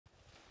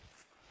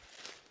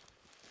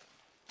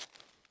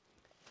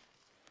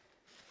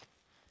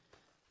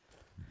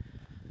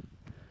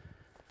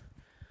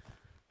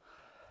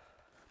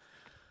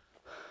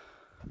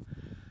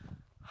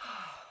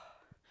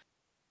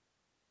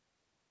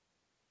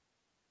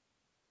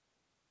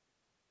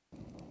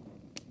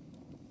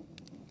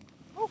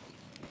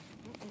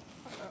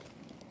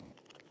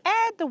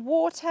the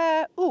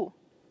water. Ooh,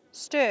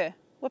 stir.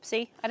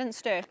 Whoopsie, I didn't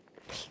stir.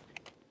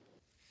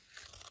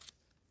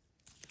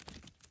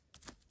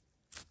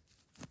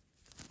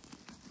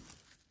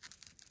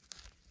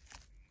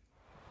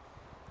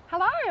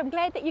 Hello, I'm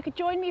glad that you could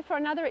join me for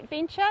another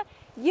adventure.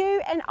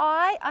 You and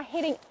I are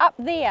heading up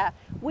there.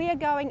 We are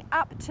going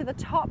up to the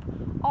top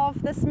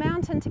of this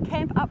mountain to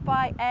camp up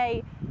by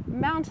a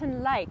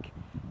mountain lake.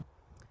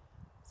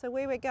 So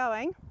where we're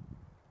going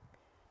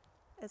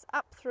is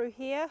up through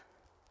here,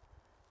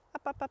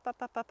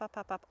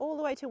 up, all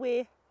the way to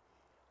where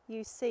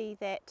you see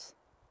that,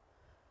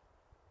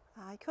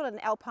 I call it an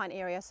alpine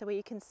area, so where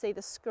you can see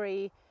the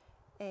scree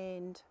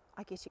and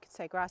I guess you could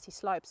say grassy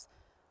slopes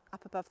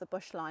up above the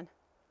bush line.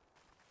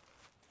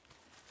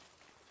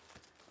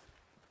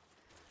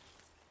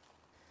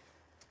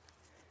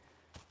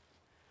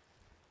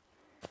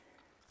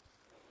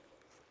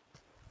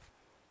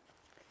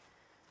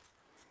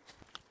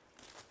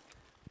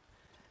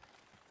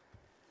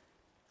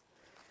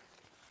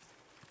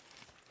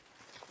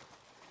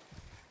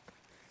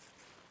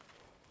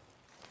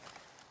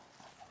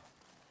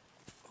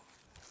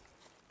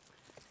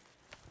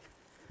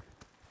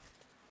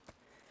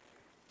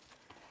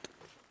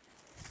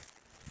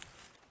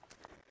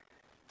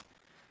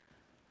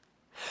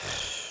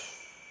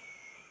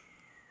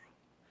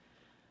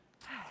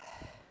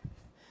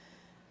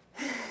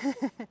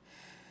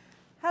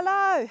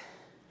 Hello.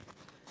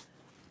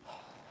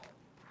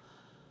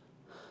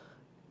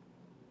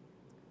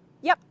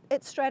 Yep,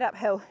 it's straight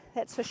uphill,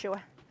 that's for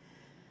sure.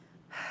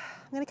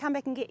 I'm going to come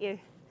back and get you.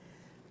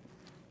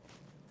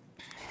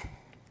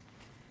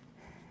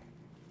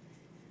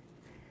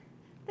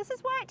 This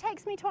is why it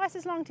takes me twice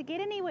as long to get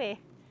anywhere.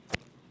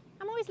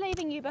 I'm always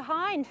leaving you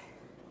behind.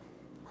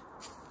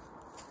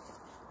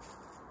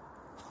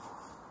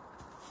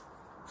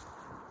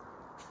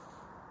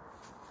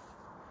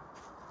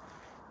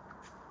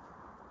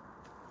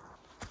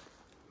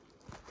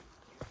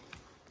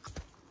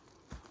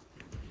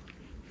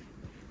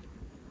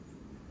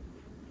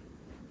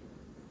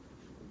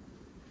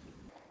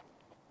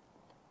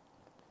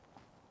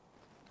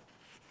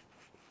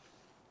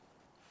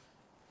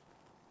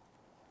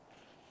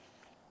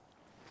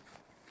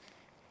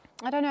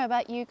 I don't know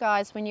about you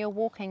guys when you're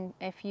walking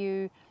if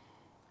you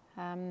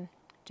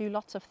do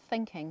lots of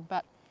thinking,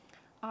 but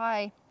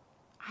I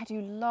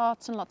do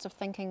lots and lots of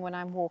thinking when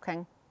I'm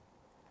walking.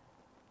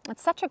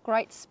 It's such a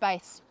great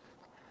space.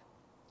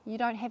 You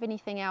don't have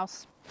anything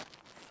else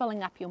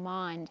filling up your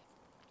mind.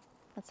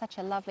 It's such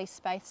a lovely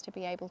space to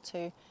be able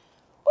to...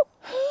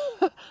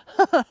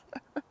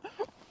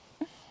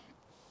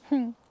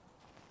 Trying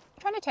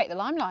to take the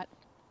limelight.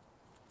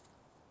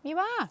 You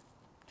are.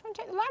 Trying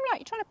to take the limelight.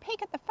 You're trying to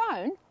peek at the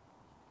phone.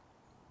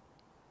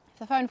 If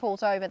the phone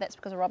falls over, that's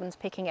because a robin's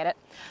pecking at it.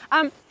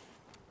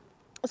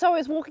 So I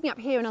was walking up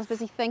here and I was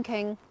busy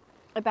thinking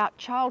about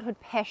childhood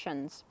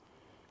passions,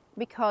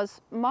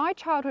 because my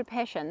childhood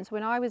passions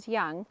when I was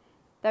young,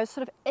 those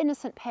sort of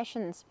innocent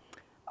passions,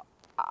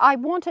 I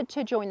wanted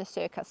to join the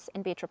circus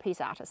and be a trapeze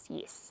artist.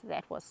 Yes,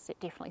 that was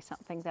definitely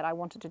something that I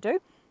wanted to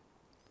do.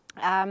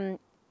 I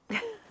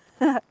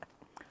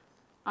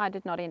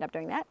did not end up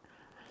doing that.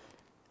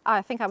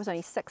 I think I was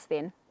only 6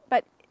 then.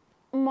 But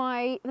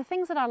the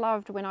things that I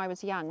loved when I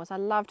was young was I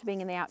loved being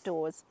in the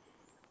outdoors.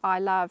 I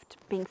loved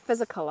being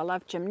physical. I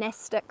loved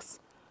gymnastics.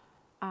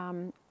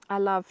 I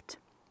loved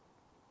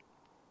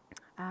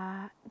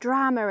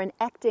drama and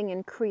acting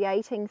and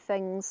creating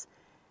things.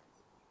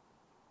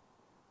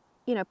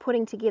 You know,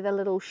 putting together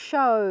little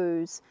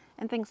shows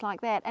and things like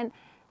that. And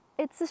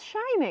it's a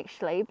shame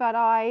actually, but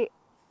I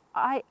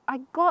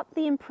got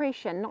the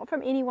impression, not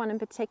from anyone in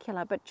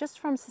particular, but just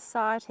from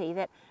society,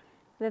 that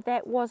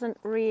wasn't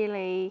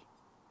really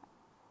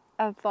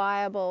a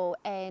viable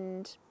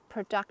and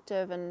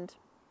productive and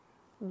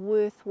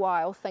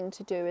worthwhile thing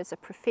to do as a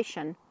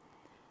profession.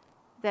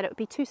 That it would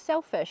be too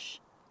selfish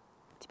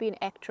to be an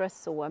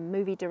actress or a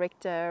movie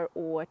director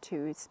or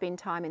to spend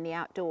time in the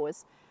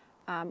outdoors,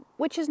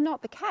 which is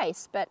not the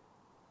case, but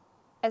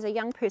as a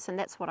young person,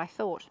 that's what I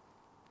thought.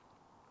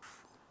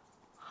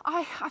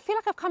 I feel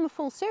like I've come a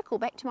full circle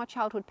back to my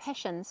childhood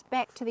passions,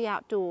 back to the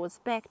outdoors,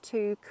 back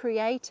to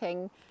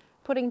creating,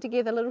 putting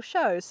together little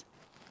shows.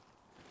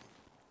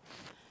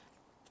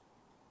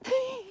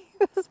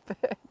 This bird.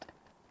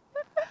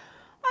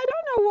 I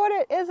don't know what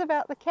it is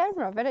about the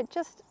camera, but it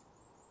just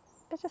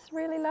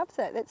really loves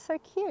it. It's so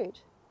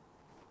cute.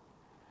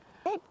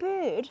 That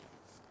bird,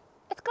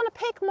 it's going to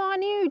pick my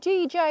new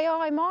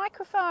DJI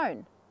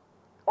microphone.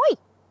 Oi,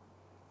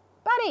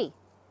 buddy,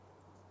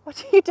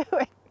 what are you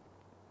doing?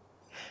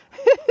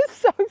 It's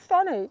so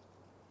funny.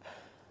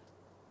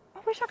 I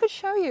wish I could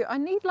show you. I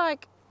need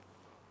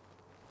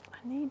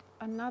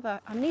another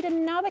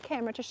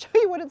camera to show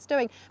you what it's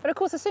doing. But of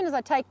course, as soon as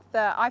I take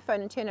the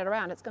iPhone and turn it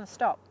around, it's going to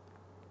stop.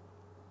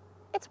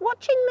 It's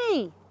watching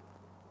me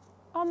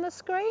on the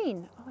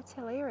screen. Oh, it's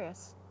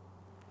hilarious.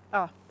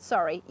 Oh,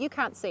 sorry, you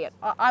can't see it.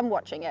 I'm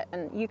watching it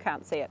and you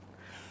can't see it.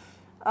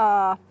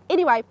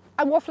 Anyway,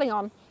 I'm waffling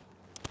on.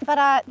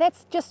 But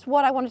that's just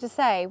what I wanted to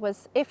say,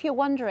 was if you're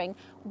wondering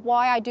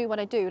why I do what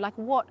I do, like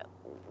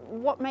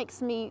what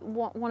makes me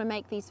want to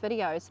make these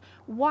videos,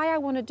 why I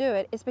want to do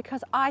it is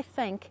because I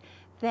think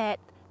that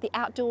the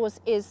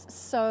outdoors is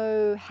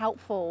so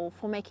helpful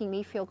for making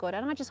me feel good,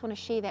 and I just want to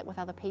share that with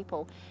other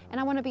people, and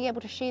I want to be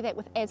able to share that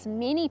with as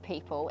many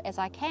people as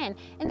I can.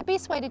 And the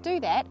best way to do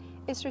that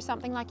is through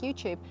something like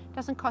YouTube. It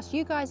doesn't cost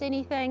you guys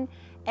anything,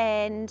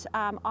 and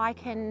I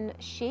can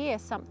share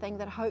something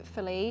that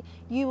hopefully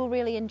you will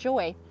really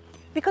enjoy,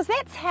 because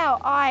that's how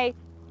I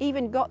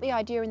even got the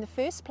idea in the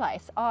first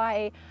place.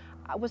 I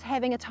was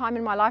having a time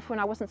in my life when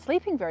I wasn't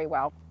sleeping very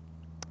well,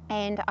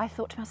 and I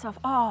thought to myself,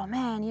 oh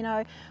man, you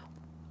know,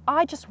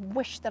 I just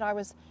wish that I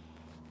was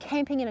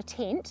camping in a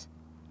tent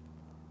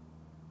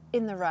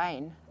in the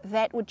rain.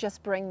 That would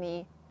just bring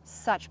me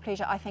such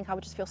pleasure. I think I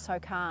would just feel so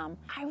calm.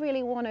 I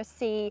really want to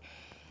see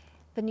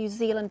the New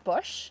Zealand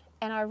bush,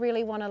 and I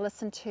really want to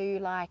listen to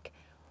like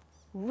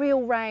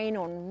real rain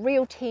on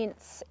real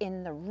tents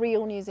in the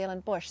real New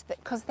Zealand bush,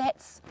 because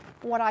that's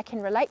what I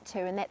can relate to,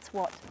 and that's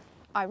what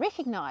I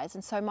recognize,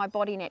 and so my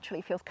body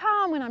naturally feels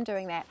calm when I'm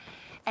doing that.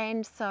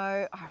 And so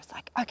I was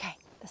like, okay,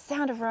 the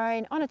sound of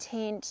rain on a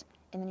tent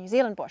in the New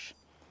Zealand bush,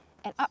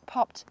 and up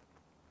popped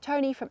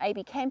Tony from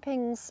AB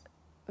Camping's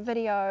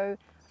video.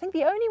 I think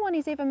the only one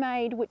he's ever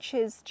made, which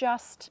is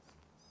just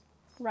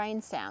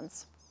rain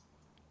sounds.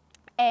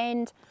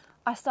 And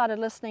I started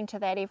listening to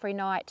that every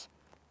night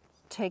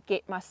to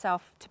get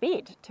myself to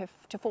bed,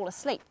 to fall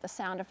asleep. The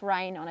sound of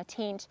rain on a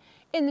tent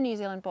in the New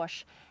Zealand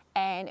bush,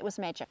 and it was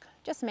magic,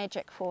 just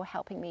magic for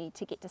helping me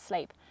to get to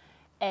sleep.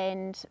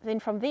 And then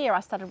from there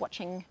I started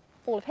watching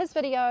all of his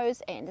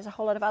videos, and there's a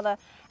whole lot of other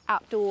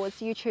outdoors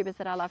YouTubers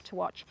that I love to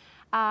watch.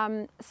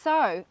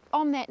 So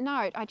on that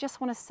note, I just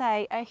want to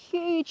say a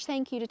huge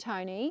thank you to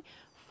Tony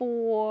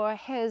for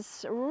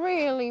his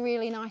really,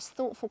 really nice,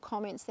 thoughtful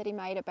comments that he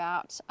made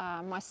about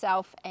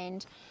myself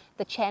and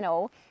the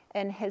channel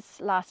in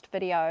his last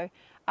video.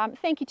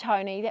 Thank you,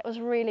 Tony. That was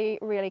really,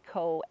 really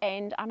cool.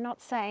 And I'm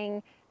not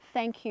saying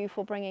thank you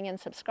for bringing in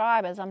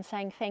subscribers. I'm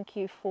saying thank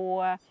you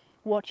for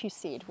what you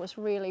said. It was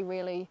really,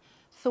 really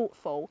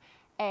thoughtful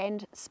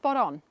and spot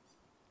on.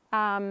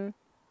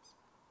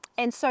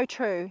 And so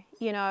true.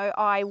 You know,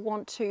 I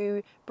want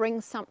to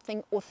bring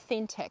something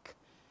authentic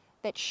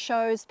that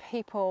shows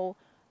people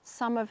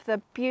some of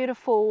the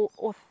beautiful,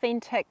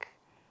 authentic,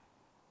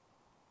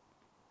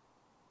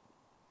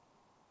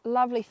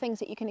 lovely things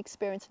that you can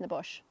experience in the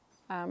bush.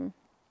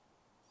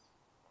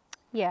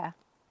 Yeah.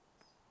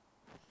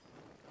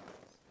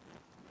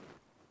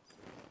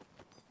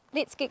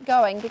 Let's get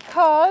going,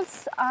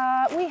 because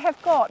we have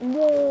got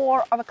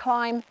more of a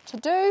climb to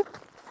do,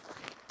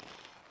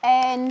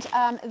 and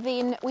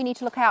then we need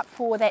to look out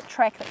for that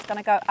track that's going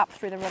to go up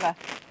through the river.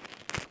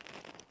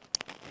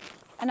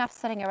 Enough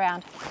sitting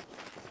around.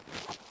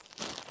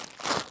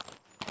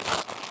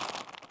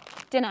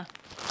 Dinner.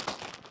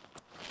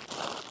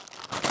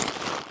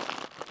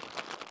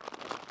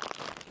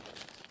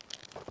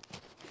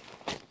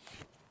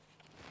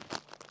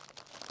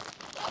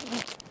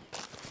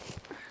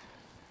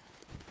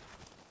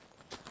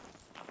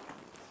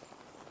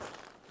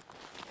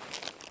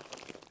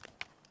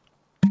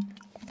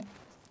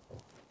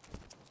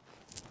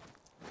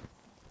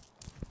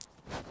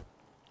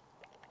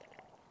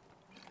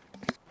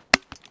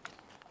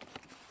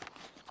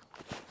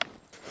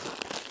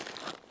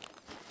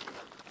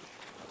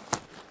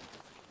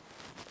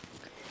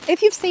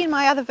 If you've seen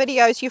my other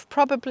videos, you've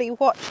probably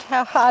watched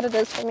how hard it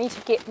is for me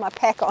to get my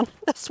pack on.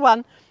 This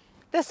one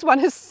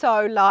is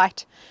so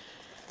light.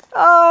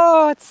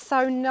 Oh, it's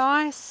so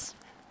nice.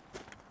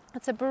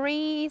 It's a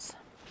breeze.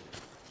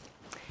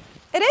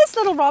 It is,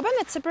 little Robin,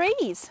 it's a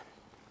breeze.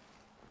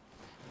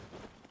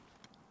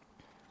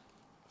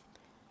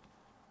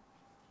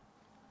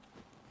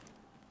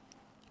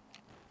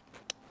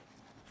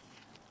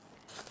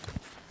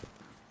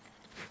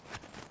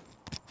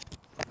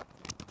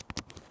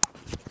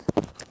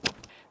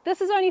 This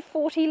is only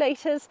 40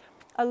 litres,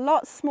 a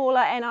lot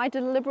smaller, and I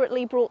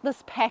deliberately brought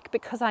this pack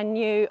because I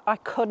knew I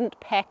couldn't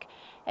pack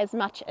as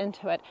much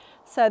into it.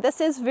 So this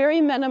is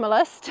very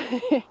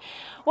minimalist.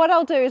 What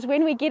I'll do is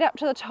when we get up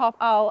to the top,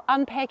 I'll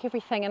unpack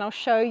everything and I'll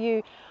show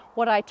you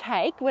what I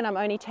take when I'm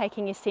only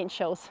taking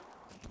essentials.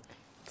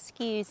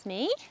 Excuse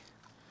me,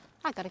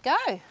 I gotta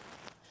go.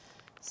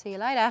 See you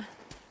later.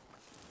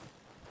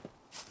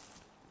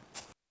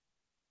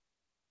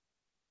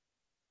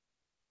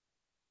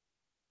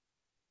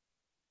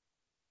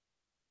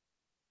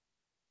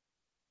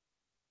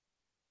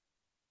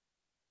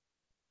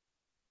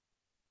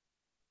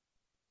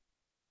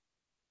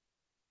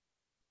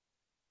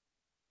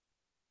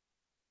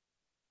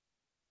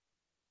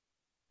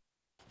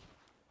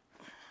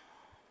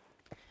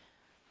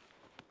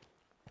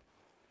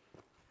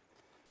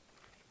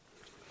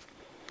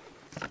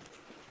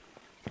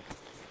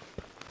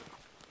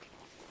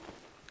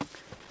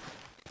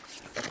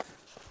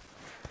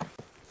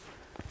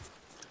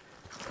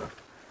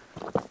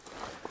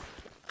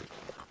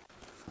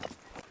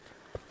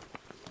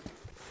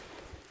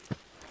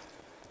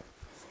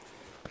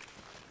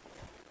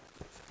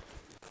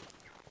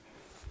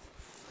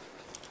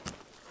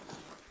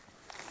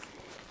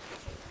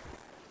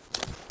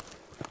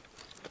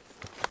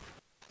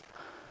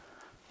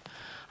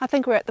 I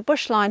think we're at the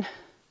bush line.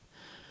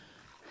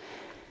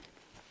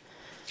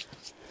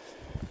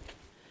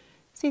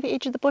 See the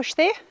edge of the bush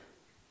there?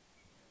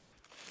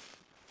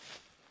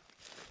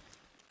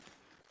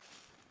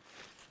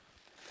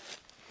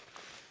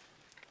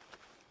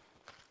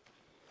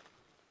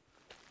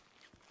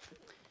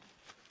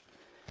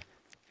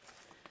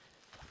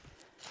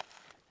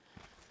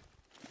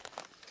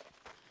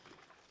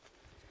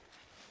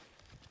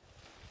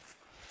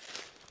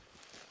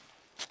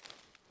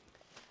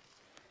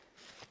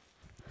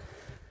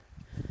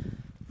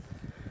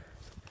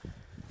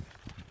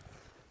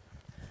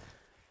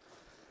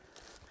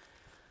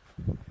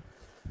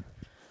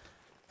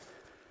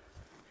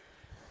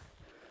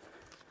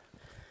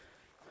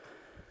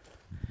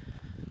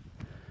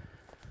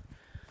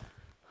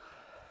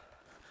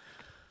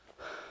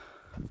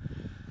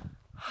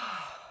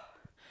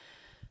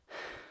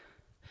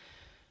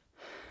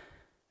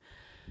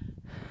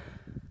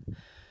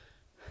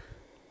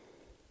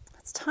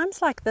 It's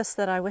times like this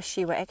that I wish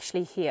you were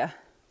actually here,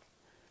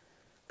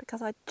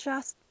 because I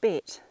just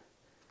bet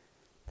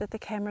that the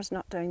camera's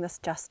not doing this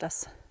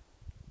justice.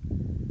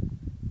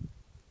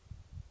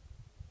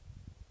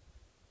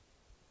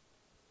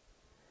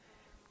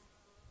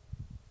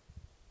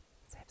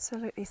 It's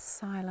absolutely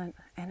silent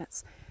and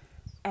it's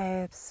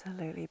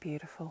absolutely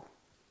beautiful.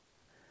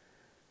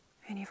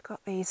 And you've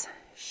got these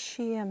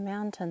sheer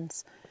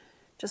mountains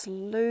just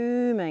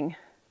looming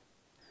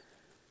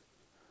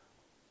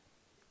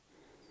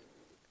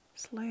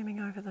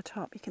over the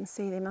top. You can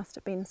see there must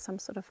have been some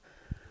sort of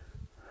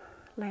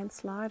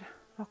landslide,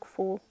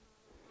 rockfall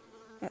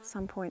at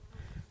some point.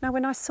 Now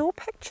when I saw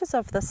pictures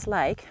of this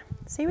lake,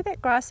 see where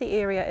that grassy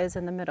area is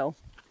in the middle?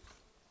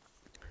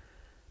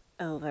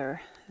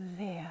 Over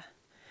there.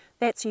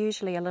 That's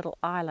usually a little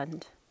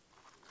island.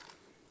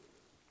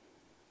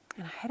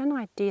 And I had an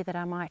idea that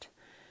I might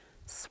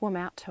swim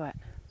out to it.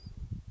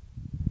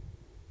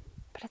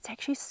 But it's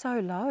actually so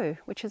low,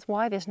 which is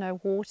why there's no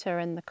water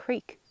in the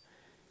creek.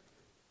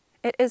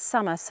 It is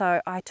summer, so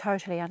I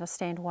totally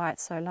understand why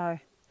it's so low.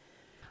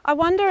 I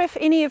wonder if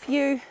any of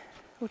you,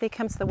 well, there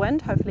comes the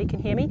wind, hopefully you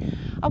can hear me.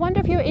 I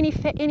wonder if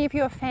any of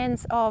you are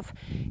fans of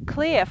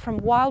Claire from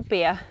Wild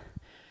Bear.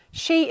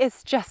 She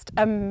is just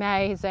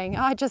amazing.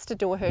 I just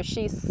adore her.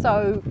 She's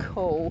so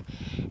cool.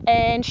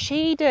 And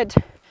she did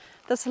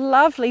this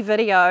lovely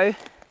video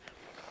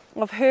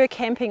of her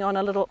camping on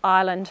a little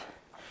island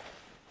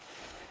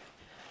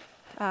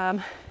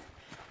at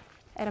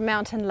a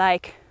mountain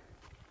lake.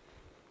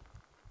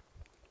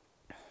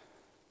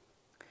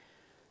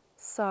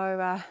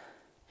 So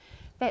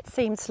that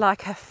seems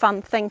like a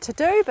fun thing to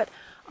do, but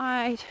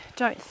I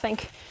don't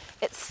think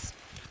it's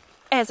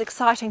as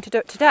exciting to do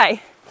it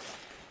today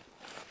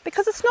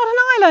because it's not an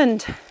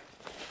island.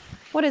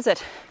 What is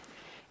it?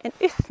 An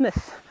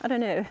isthmus? I don't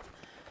know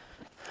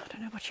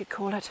what you'd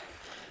call it,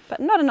 but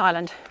not an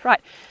island.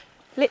 Right,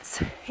 let's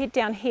head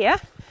down here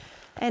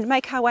and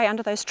make our way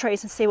under those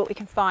trees and see what we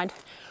can find.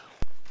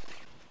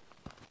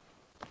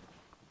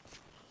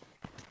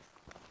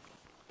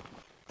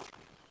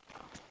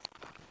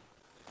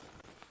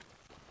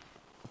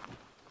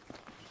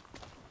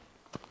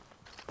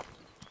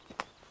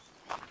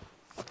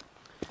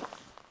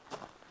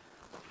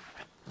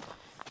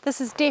 This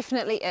is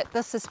definitely it.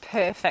 This is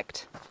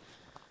perfect.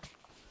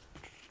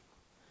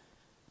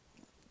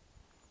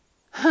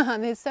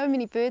 There's so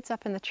many birds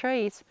up in the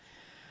trees.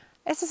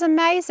 This is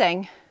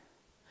amazing.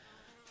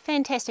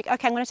 Fantastic.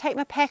 Okay, I'm going to take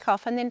my pack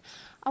off and then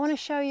I want to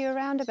show you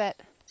around a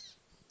bit.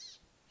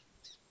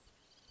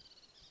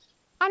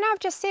 I know I've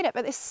just said it,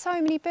 but there's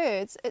so many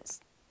birds.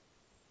 It's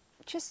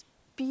just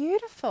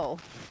beautiful.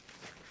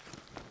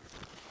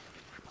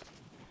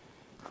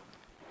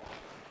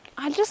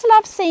 I just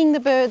love seeing the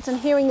birds and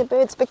hearing the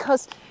birds,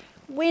 because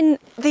when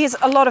there's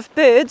a lot of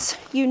birds,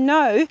 you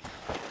know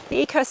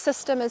the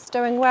ecosystem is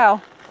doing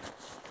well.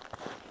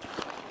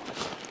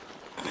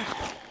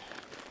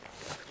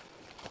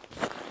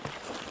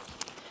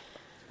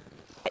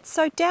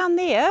 So down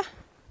there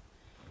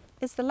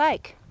is the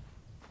lake.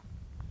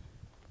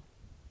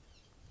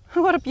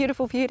 What a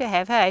beautiful view to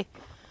have, hey?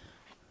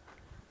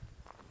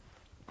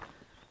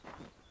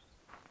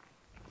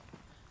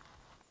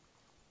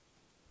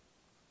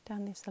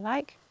 Down there's the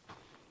lake.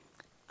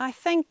 I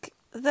think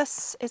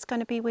this is going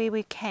to be where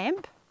we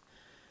camp.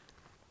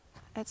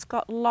 It's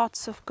got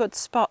lots of good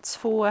spots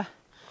for,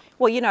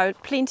 well, you know,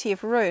 plenty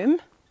of room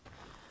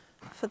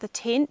for the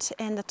tent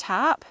and the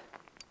tarp.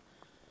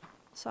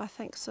 So I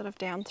think sort of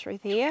down through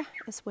there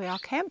is where I'll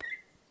camp.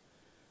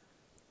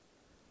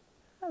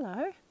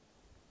 Hello.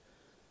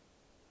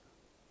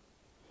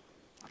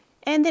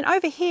 And then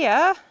over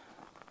here,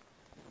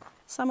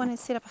 someone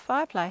has set up a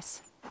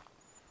fireplace.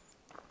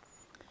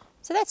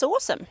 So that's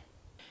awesome.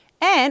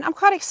 And I'm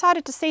quite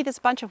excited to see this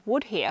bunch of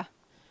wood here.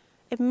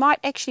 It might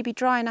actually be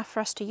dry enough for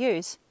us to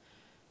use.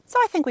 So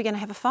I think we're going to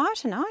have a fire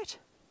tonight.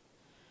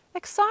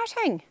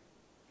 Exciting.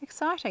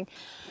 Exciting.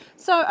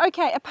 So,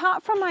 okay,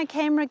 apart from my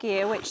camera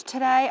gear, which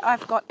today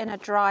I've got in a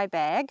dry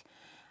bag,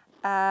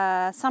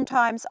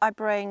 sometimes I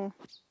bring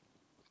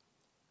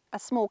a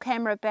small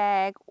camera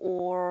bag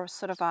or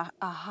sort of a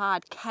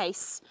hard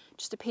case,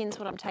 just depends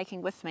what I'm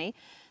taking with me.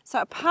 So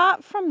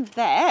apart from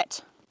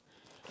that,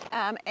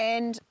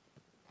 and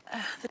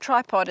the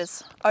tripod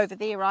is over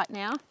there right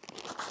now.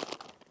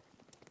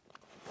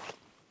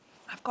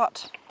 I've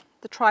got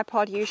the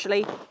tripod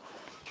usually.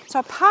 So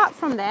apart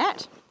from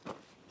that,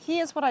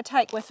 here's what I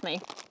take with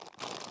me.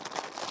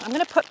 I'm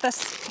going to put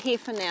this here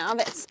for now.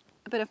 That's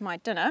a bit of my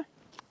dinner.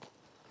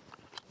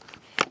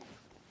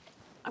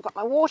 I've got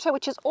my water,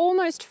 which is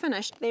almost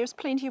finished. There's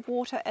plenty of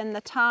water in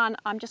the tarn.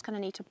 I'm just going to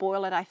need to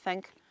boil it, I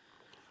think.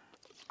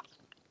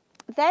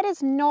 That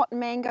is not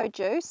mango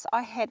juice.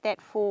 I had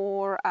that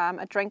for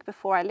a drink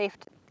before I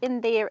left.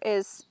 In there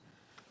is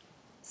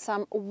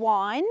some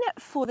wine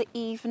for the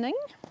evening.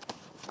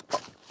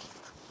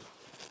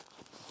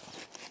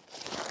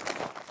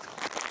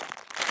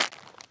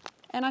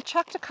 And I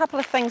chucked a couple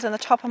of things in the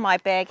top of my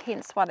bag,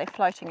 hence why they're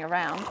floating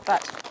around.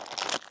 But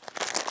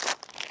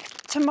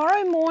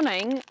tomorrow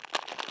morning,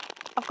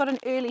 I've got an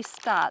early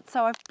start,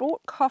 so I've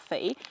brought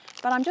coffee,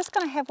 but I'm just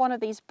going to have one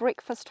of these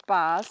breakfast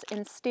bars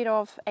instead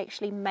of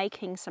actually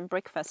making some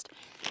breakfast.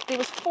 There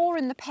was 4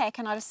 in the pack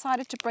and I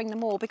decided to bring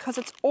them all because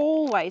it's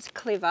always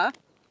prudent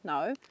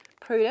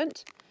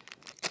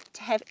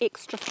to have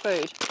extra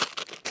food.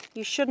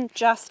 You shouldn't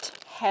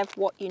just have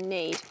what you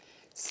need.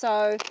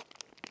 So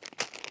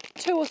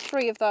 2 or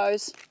 3 of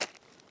those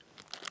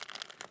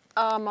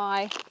are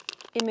my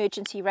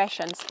emergency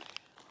rations.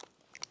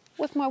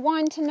 With my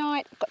wine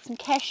tonight, I've got some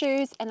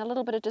cashews and a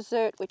little bit of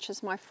dessert, which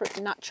is my fruit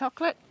and nut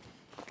chocolate.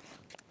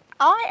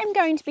 I am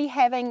going to be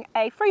having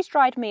a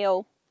freeze-dried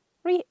meal,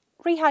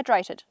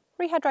 rehydrated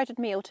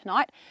meal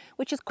tonight,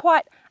 which is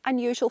quite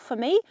unusual for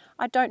me.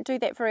 I don't do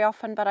that very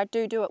often, but I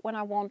do it when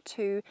I want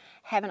to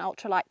have an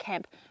ultralight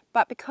camp.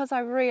 But because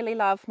I really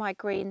love my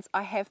greens,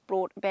 I have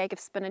brought a bag of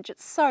spinach.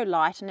 It's so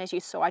light, and as you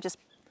saw, I just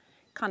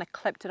kind of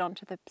clipped it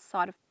onto the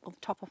side of the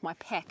top of my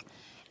pack,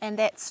 and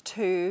that's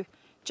to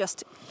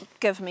just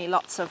give me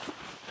lots of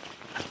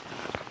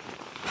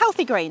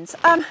healthy greens.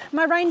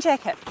 My rain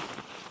jacket.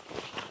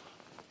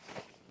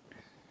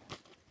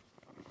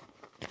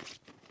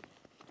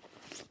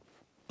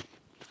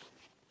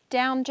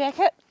 Down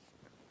jacket.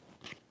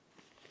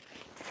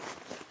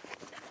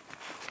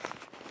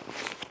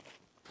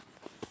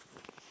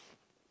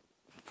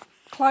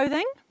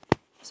 Clothing.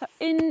 So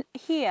in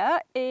here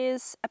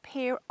is a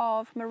pair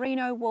of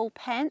merino wool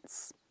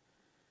pants.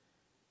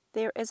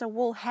 There is a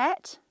wool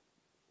hat,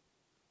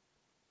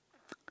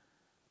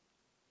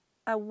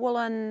 a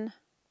woolen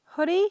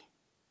hoodie,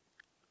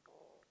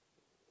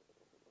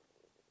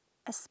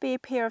 a spare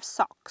pair of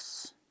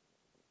socks.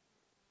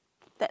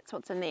 That's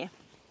what's in there.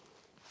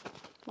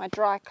 My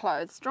dry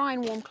clothes, dry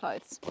and warm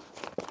clothes.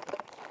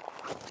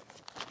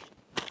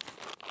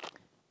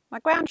 My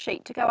ground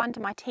sheet to go under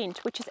my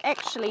tent, which is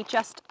actually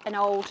just an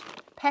old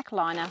pack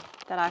liner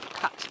that I've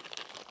cut.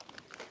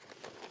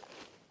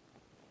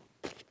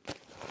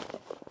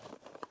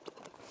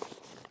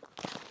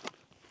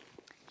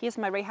 Here's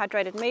my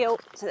rehydrated meal,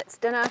 so that's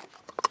dinner.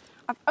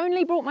 I've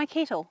only brought my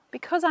kettle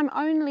because I'm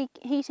only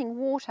heating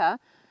water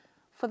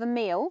for the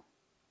meal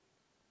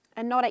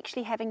and not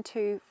actually having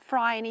to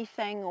fry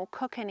anything or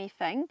cook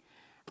anything.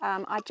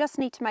 I just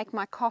need to make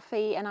my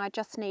coffee and I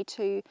just need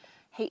to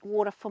heat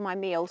water for my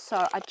meal,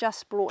 so I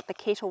just brought the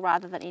kettle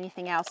rather than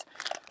anything else.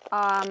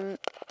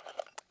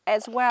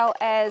 As well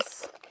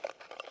as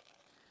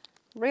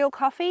real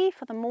coffee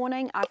for the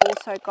morning. I've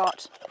also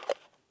got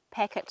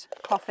packet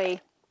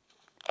coffee,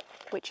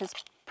 which is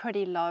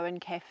pretty low in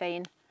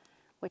caffeine,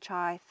 which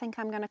I think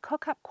I'm going to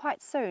cook up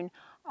quite soon.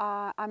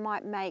 I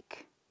might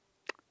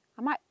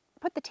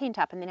put the tent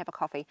up and then have a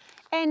coffee,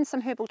 and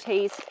some herbal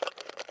teas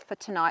for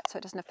tonight so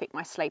it doesn't affect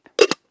my sleep.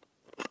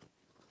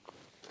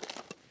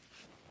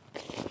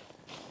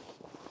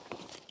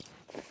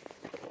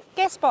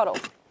 Gas bottle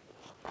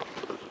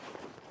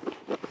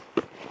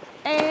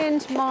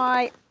and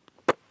my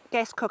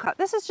gas cooker.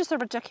 This is just a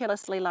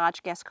ridiculously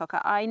large gas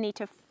cooker. I need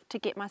to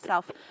get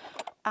myself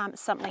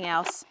something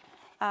else.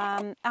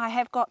 I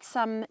have got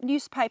some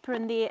newspaper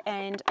in there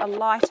and a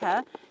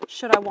lighter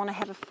should I want to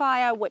have a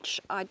fire,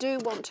 which I do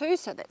want to,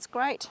 so that's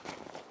great.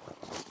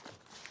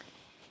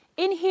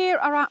 In here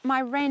are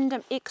my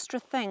random extra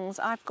things.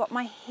 I've got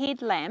my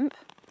headlamp,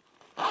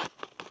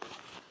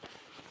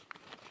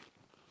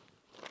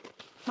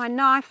 my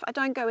knife, I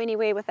don't go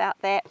anywhere without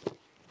that,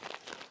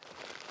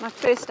 my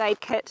first aid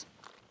kit,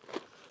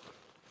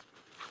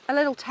 a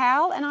little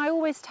towel, and I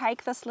always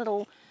take this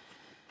little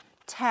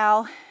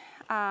towel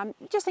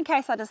just in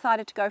case I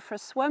decided to go for a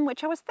swim,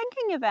 which I was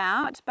thinking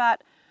about,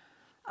 but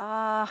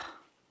I'm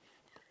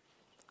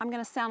going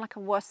to sound like a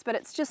wuss, but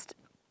it's just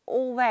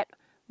all that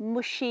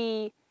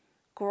mushy,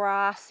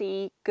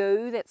 grassy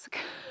goo that's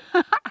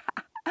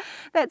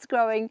that's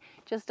growing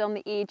just on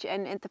the edge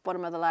and at the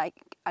bottom of the lake.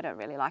 I don't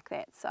really like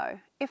that, so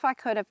if I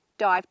could have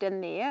dived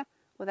in there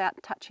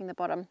without touching the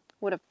bottom,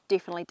 would have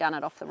definitely done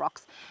it off the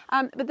rocks.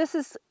 But this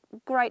is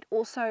great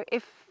also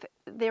if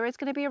there is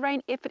going to be a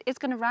rain, if it is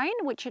going to rain,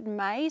 which it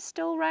may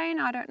still rain,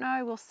 I don't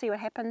know, we'll see what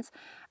happens.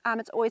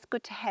 It's always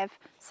good to have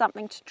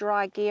something to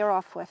dry gear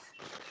off with.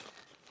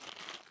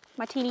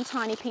 My teeny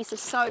tiny piece of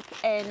soap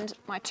and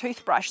my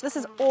toothbrush. This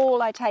is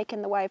all I take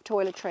in the way of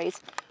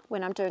toiletries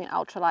when I'm doing an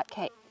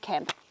ultralight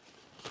camp.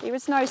 There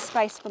is no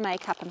space for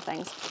makeup and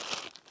things.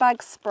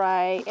 Bug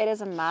spray, it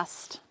is a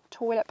must.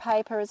 Toilet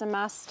paper is a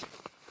must.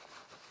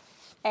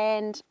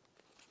 And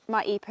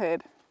my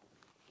EPIRB.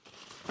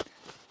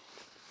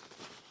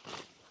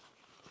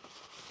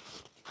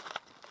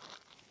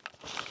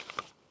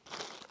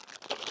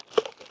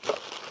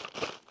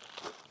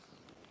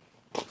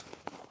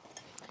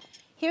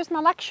 Here's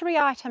my luxury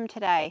item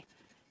today,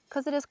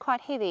 because it is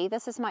quite heavy.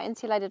 This is my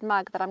insulated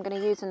mug that I'm going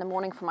to use in the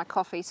morning for my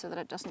coffee so that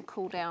it doesn't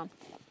cool down.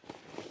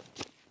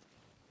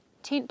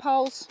 Tent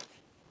poles.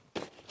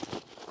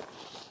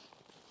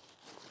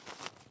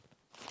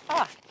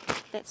 Ah,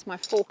 that's my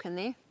fork in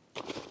there.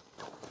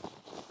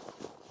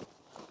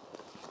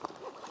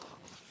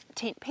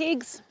 Tent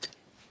pegs.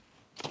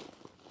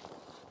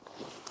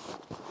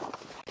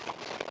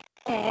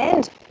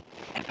 And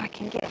if I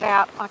can get it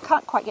out, I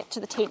can't quite get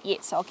to the tent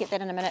yet, so I'll get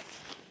that in a minute.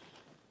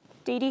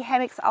 DD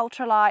Hammocks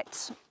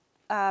ultralight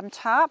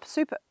tarp,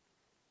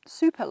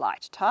 super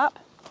light tarp,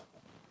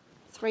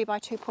 3 by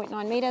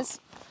 2.9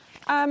 meters.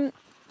 A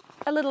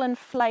little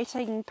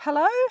inflating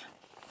pillow,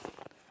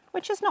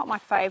 which is not my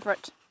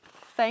favourite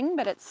thing,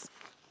 but it's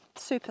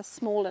super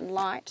small and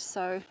light,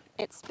 so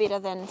it's better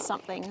than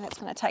something that's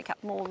going to take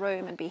up more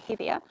room and be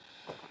heavier.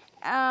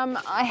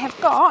 I have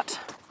got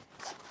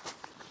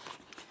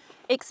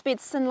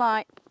Expedition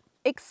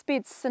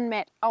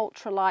Mat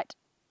ultralight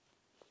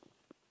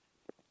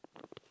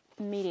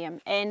medium,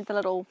 and the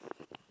little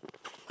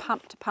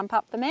pump to pump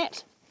up the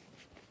mat.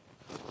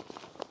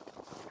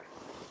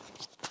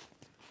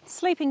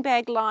 Sleeping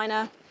bag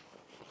liner.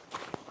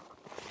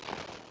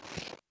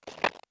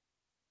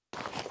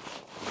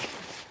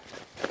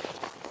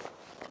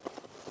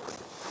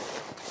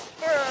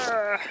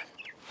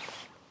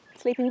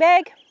 Sleeping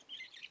bag.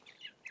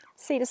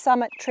 Cedar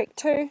Summit Trek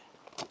 2.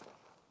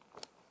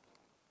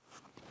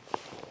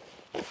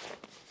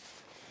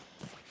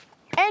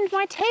 And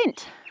my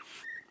tent.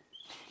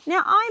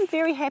 Now I'm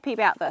very happy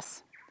about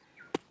this.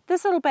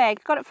 This little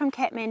bag, got it from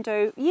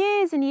Kathmandu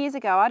years and years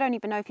ago. I don't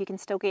even know if you can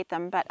still get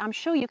them, but I'm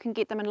sure you can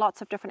get them in lots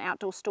of different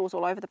outdoor stores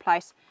all over the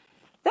place.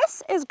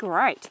 This is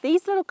great.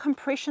 These little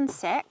compression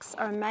sacks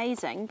are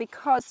amazing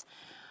because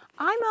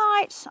I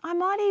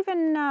might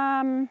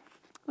even,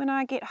 when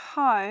I get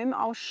home,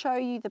 I'll show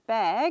you the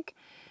bag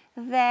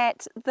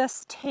that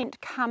this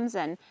tent comes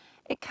in.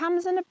 It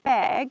comes in a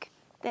bag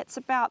that's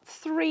about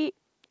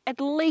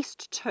at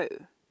least 2.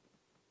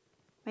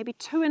 Maybe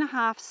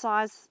 2.5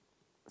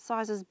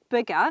 sizes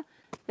bigger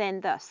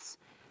than this.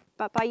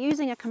 But by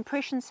using a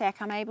compression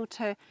sack, I'm able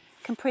to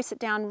compress it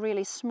down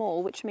really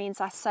small, which means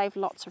I save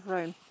lots of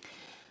room.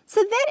 So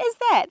that is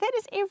that. That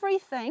is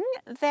everything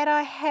that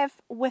I have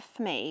with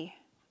me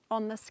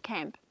on this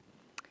camp.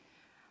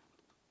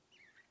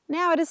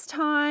 Now it is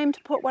time to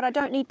put what I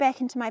don't need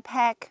back into my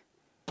pack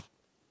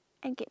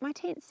and get my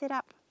tent set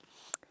up.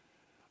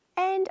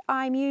 And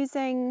I'm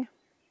using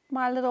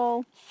my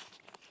little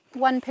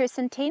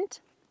one-person tent.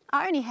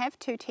 I only have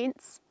 2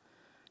 tents.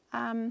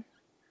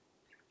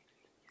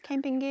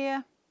 Camping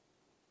gear.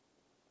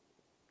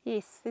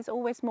 Yes, there's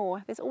always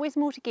more. There's always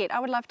more to get. I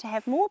would love to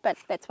have more, but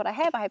that's what I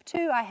have. I have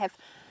 2. I have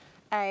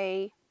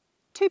a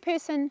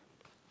 2-person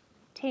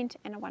tent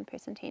and a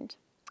 1-person tent.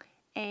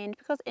 And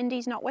because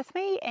Indy's not with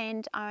me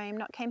and I'm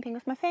not camping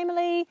with my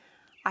family,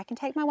 I can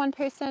take my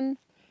 1-person,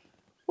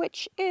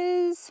 which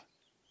is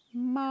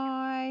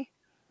my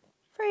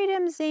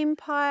Freedom's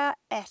Empire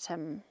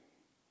Atom.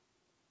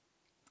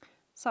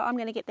 So I'm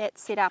going to get that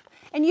set up.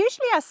 And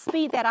usually I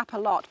speed that up a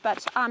lot,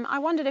 but I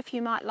wondered if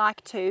you might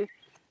like to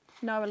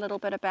know a little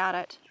bit about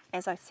it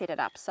as I set it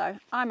up. So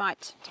I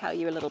might tell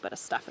you a little bit of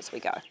stuff as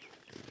we go.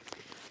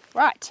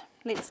 Right,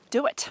 let's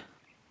do it.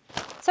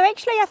 So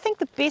actually I think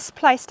the best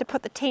place to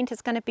put the tent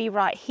is going to be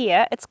right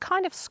here. It's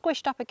kind of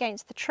squished up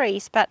against the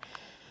trees, but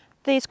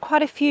there's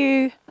quite a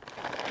few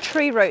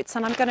tree roots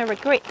and I'm going to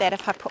regret that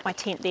if I put my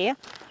tent there.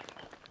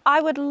 I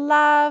would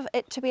love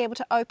it to be able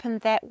to open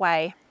that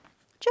way,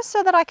 just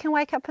so that I can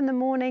wake up in the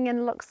morning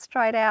and look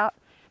straight out.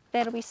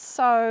 That'll be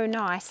so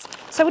nice.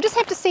 So we'll just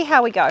have to see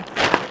how we go.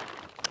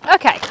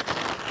 Okay.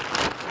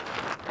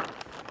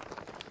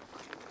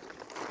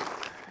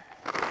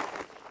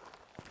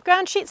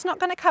 Ground sheet's not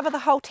going to cover the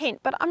whole tent,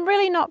 but I'm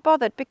really not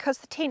bothered because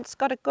the tent's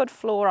got a good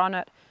floor on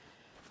it.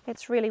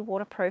 It's really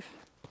waterproof.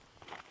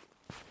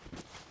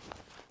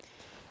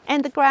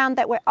 And the ground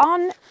that we're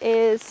on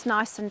is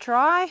nice and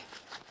dry.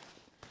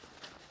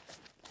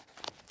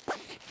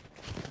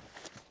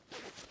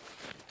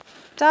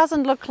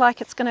 Doesn't look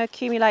like it's going to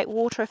accumulate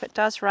water if it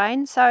does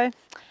rain, so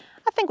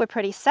I think we're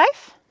pretty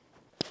safe.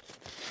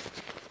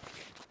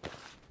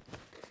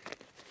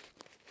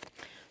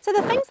 So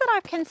the things that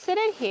I've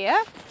considered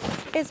here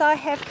is I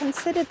have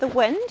considered the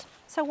wind.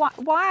 So why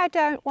I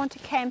don't want to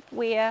camp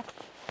where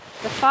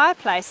the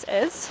fireplace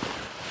is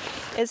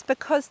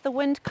because the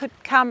wind could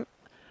come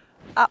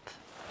up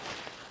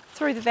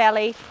through the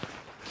valley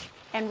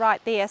and right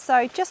there.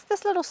 So just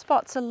this little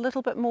spot's a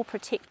little bit more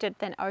protected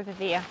than over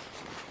there.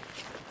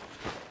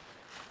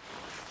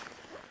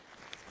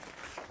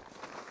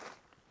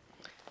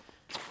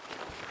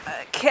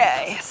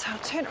 Okay, so I'll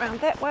turn around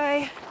that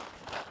way.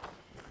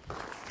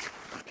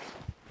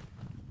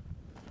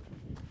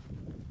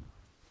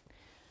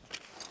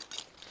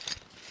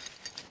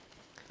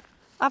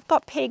 I've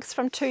got pegs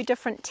from 2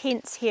 different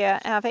tents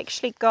here, and I've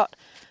actually got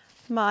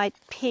my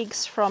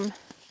pegs from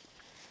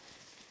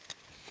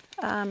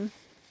my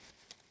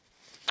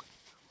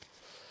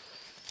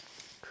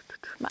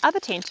other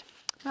tent,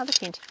 my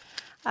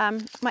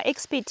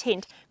X-bed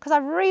tent, because I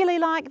really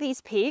like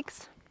these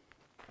pegs.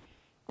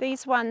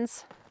 These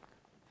ones,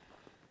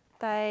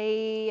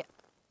 they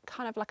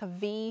kind of like a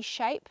V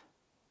shape.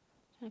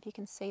 I don't know if you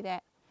can see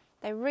that.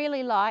 They're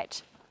really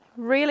light,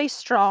 really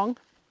strong.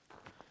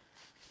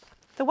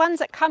 The ones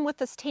that come with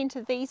this tent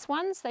are these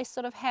ones. They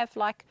sort of have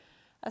like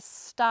a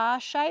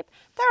star shape.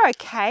 They're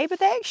okay, but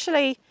they're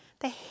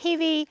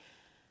heavy.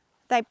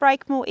 They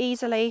break more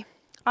easily.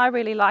 I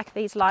really like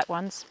these light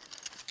ones.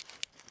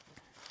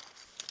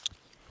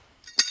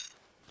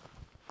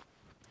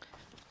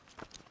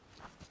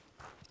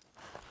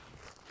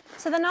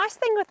 So the nice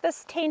thing with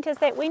this tent is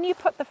that when you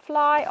put the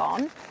fly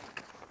on,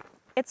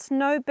 it's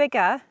no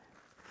bigger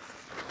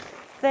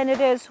than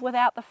it is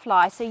without the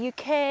fly. So you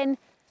can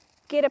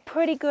get a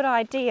pretty good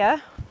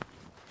idea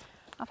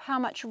of how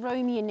much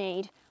room you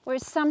need.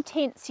 Whereas some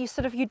tents, you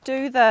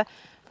do the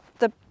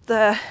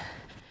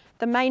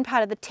main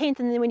part of the tent,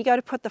 and then when you go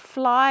to put the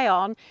fly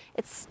on,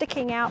 it's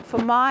sticking out for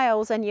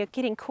miles and you're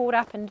getting caught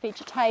up in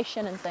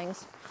vegetation and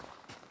things.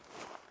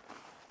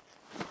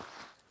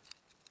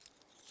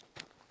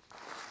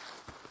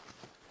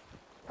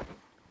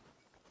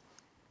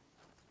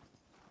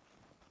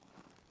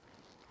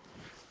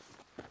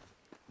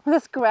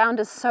 This ground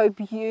is so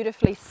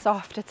beautifully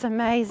soft, it's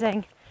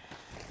amazing.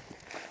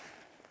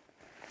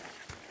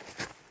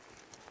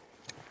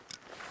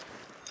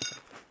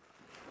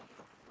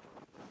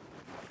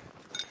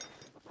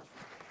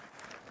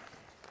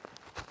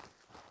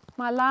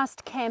 My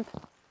last camp,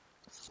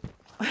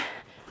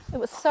 it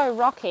was so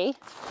rocky, it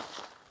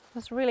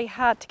was really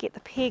hard to get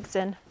the pegs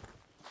in.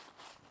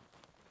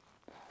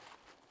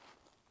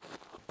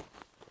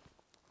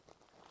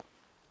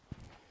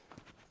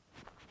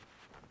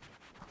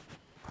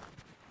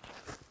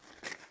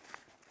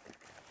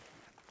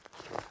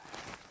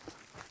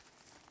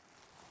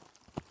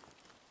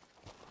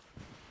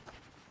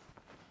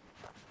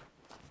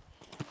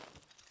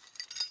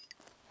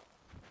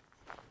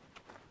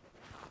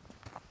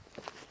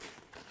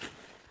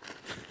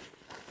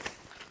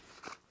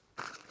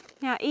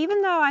 Now,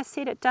 even though I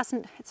said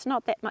it's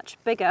not that much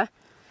bigger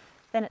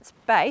than its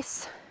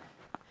base,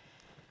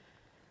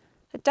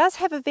 it does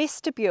have a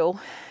vestibule,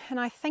 and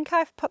I think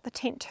I've put the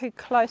tent too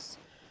close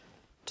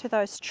to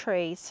those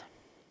trees.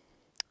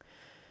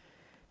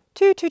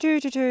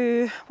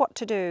 What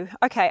to do?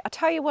 Okay, I'll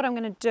tell you what I'm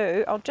going to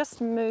do. I'll just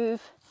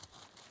move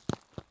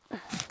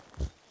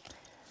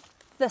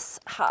this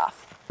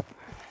half.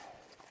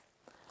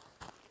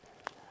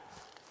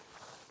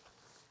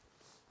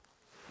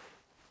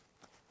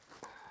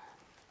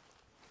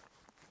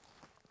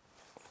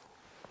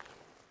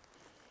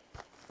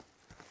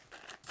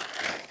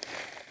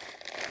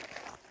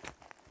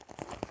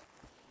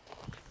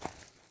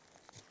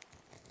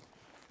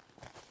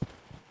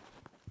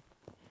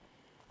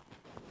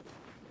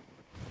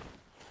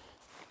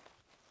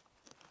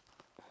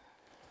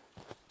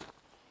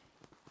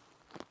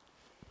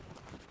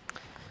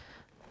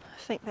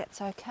 I think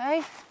that's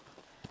okay.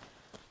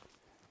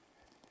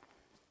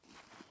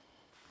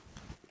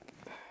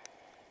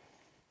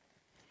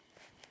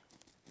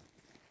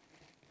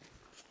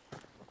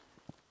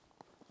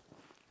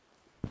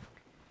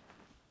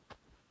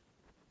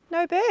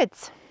 No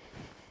birds.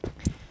 I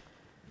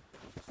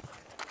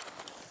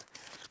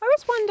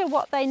always wonder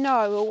what they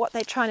know or what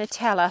they're trying to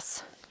tell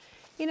us.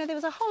 You know, there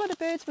was a whole lot of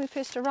birds when we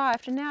first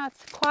arrived, and now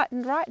it's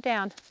quietened right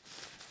down.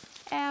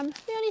 The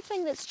only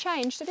thing that's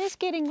changed, it is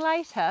getting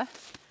later,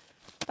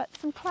 but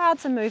some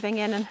clouds are moving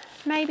in, and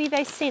maybe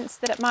they sense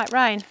that it might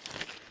rain.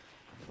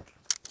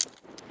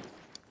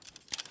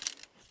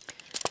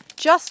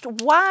 Just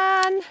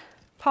one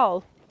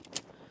pole.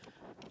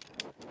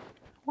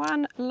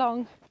 One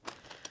long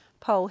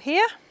pole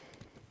here.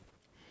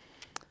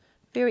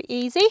 Very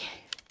easy.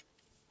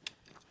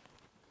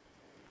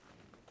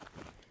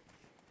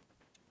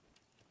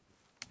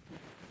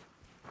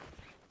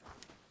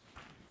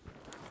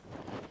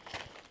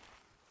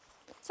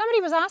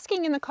 Somebody was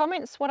asking in the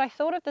comments what I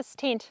thought of this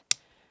tent,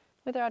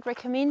 whether I'd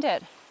recommend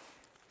it.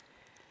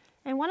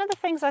 And one of the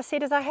things I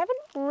said is I haven't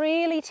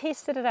really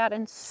tested it out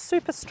in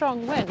super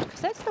strong wind,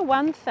 because that's the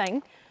one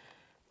thing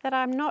that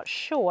I'm not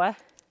sure.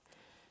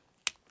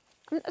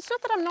 It's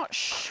not that I'm not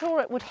sure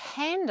it would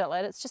handle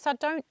it, it's just I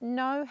don't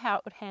know how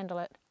it would handle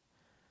it.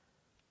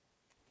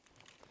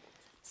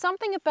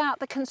 something about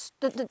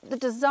the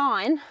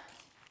design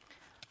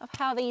of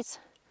how it's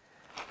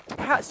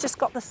just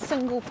got the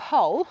single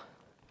pole.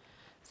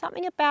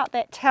 Something about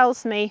that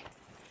tells me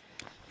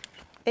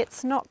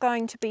it's not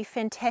going to be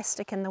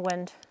fantastic in the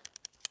wind.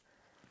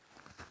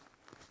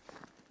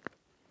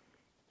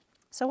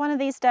 So one of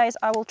these days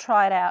I will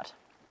try it out.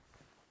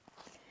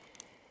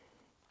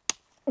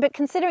 But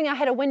considering I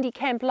had a windy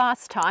camp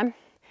last time,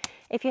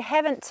 if you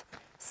haven't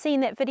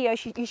seen that video,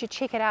 you should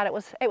check it out. It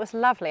was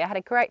lovely. I had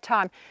a great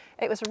time.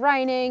 It was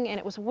raining and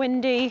it was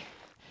windy.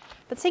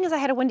 But seeing as I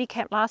had a windy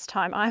camp last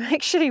time, I'm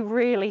actually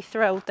really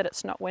thrilled that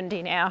it's not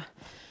windy now.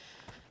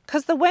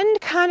 Because the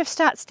wind kind of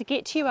starts to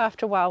get to you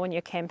after a while when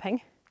you're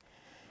camping.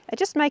 It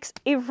just makes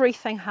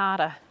everything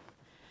harder.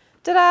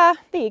 Ta-da!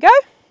 There you go.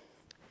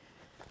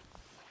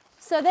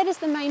 So that is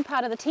the main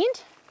part of the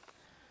tent.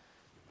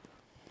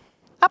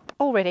 Up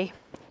already.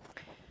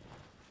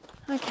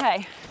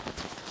 Okay.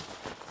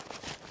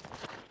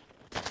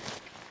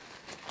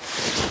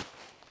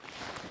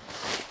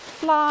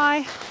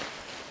 Fly.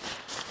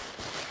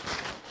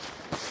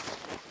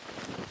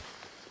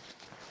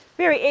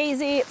 Very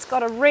easy. It's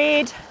got a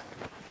red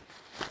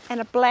and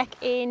a black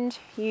end.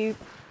 You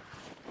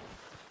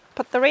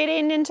put the red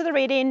end into the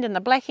red end and the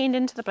black end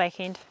into the black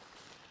end.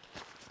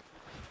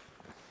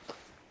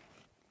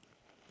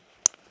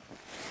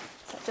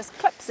 So it just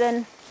clips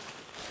in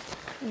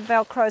and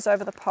velcros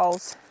over the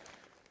poles.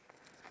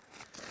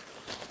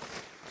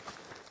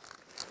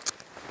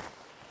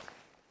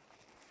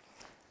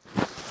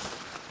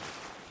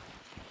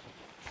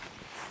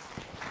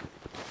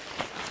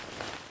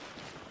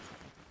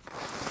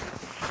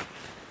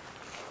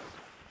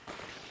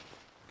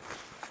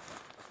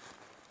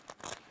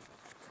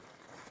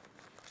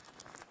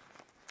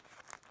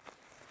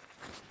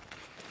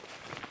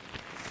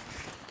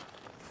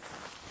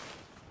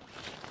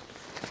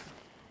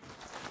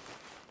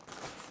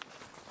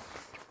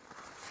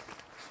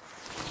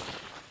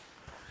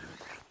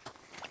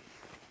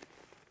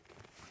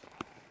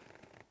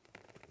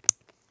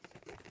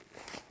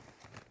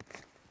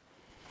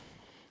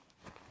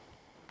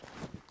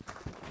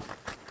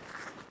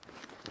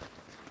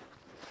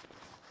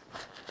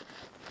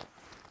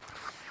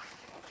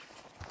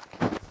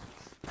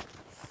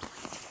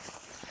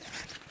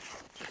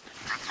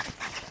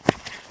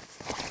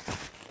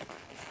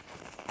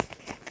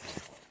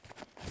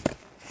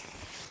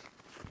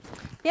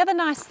 The other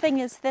nice thing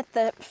is that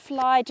the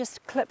fly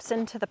just clips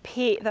into the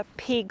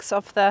pegs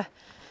of the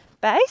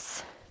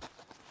base.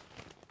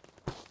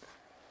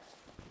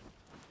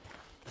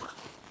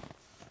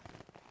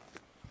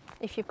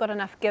 If you've got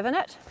enough give in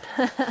it.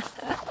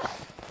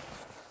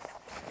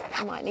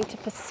 I might need to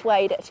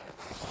persuade it.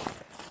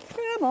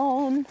 Come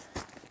on,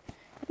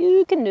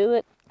 you can do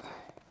it.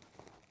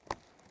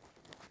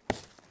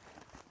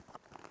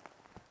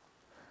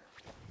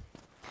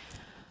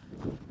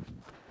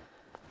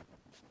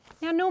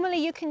 Now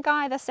normally you can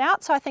guy this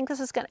out, so I think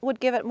this would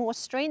give it more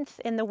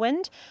strength in the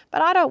wind,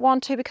 but I don't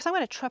want to because I'm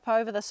going to trip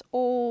over this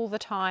all the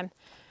time.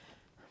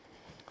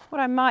 What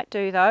I might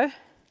do though,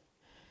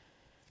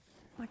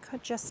 I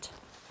could just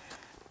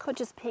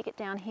peg it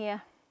down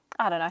here.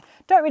 I don't know,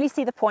 don't really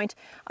see the point.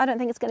 I don't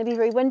think it's going to be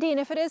very windy, and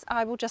if it is,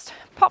 I will just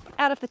pop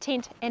out of the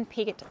tent and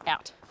peg it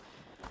out.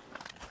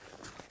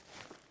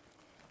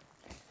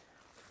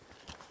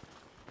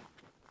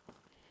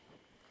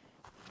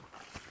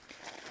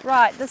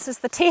 Right, this is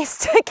the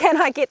test.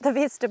 Can I get the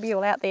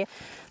vestibule out there?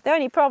 The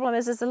only problem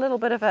is there's a little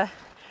bit of a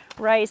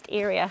raised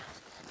area.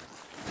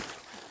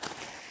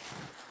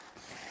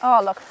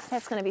 Oh look,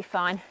 that's going to be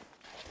fine.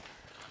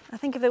 I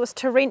think if there was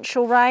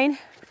torrential rain,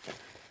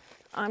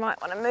 I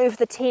might want to move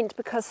the tent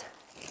because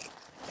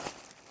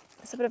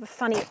it's a bit of a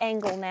funny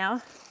angle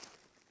now.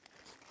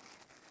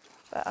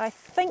 But I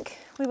think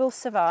we will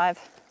survive.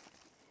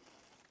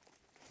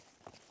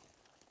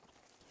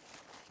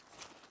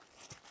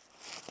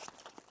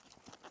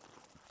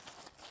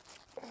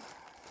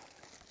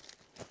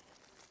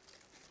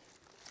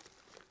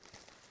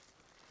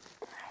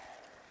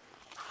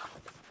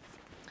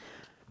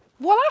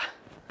 Voila!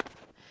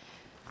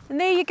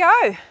 And there you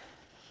go.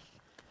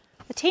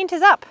 The tent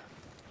is up.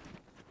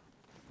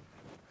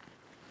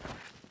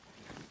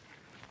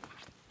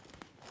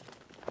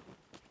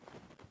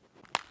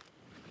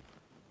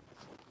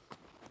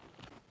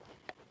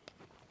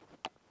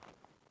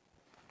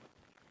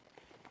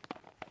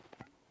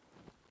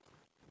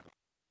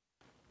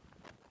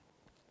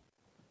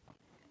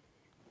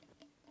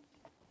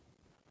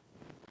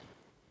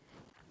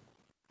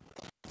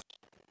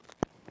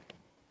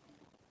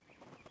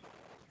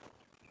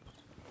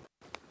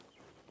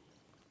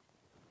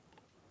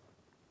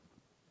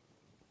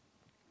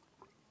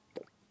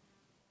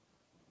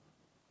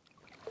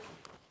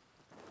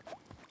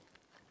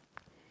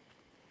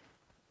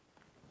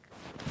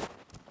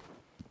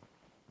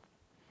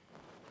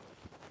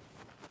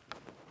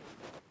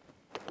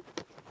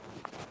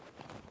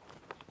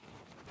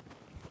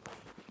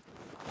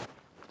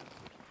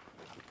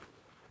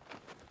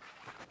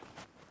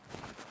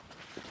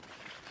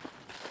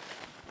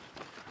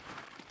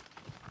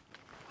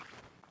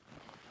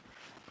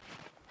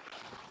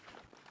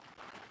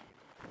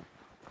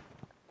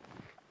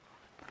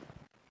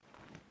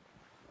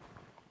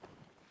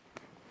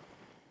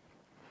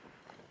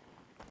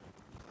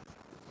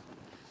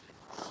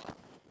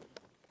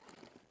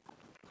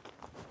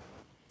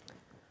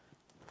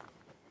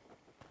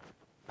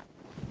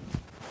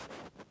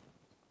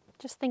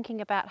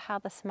 thinking about how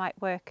this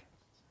might work.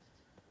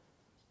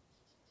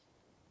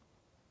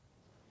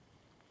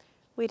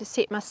 Where to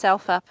set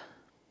myself up.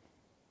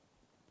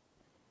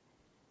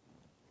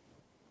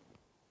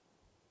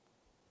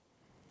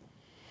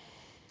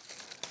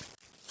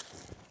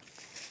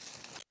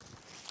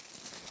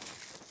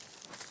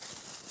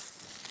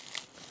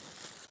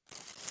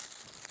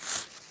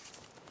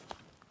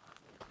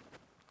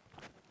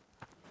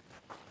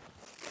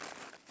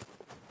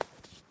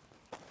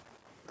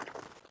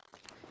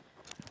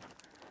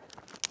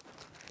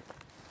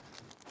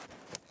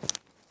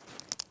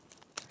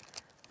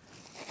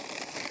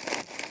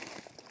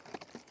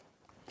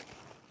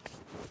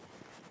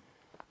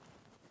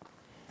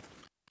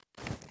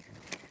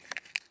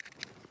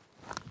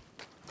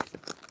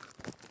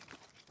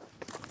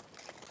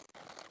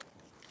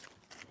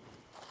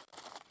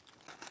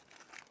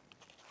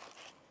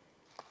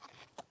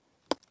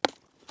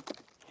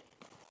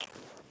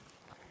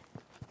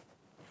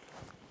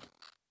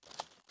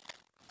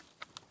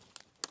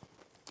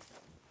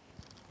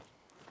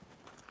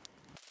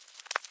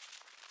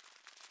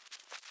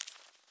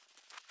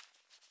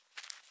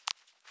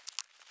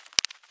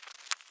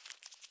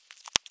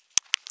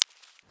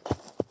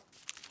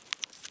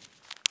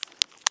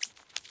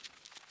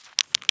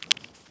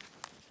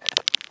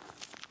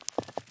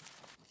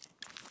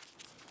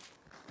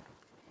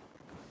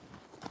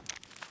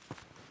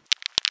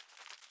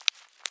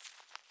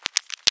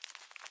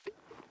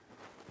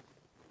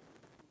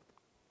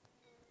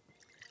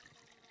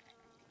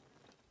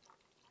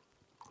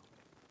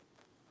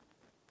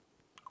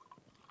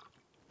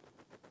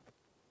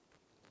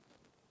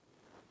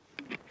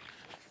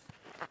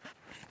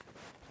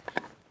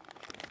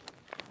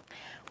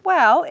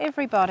 Well,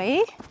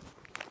 everybody,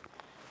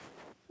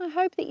 I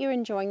hope that you're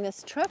enjoying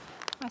this trip.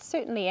 I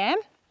certainly am.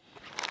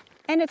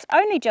 And it's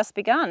only just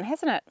begun,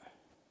 hasn't it?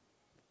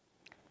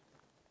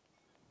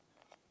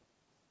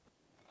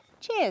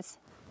 Cheers.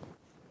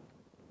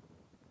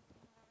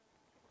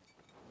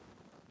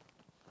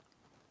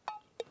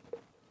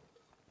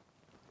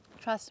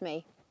 Trust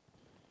me.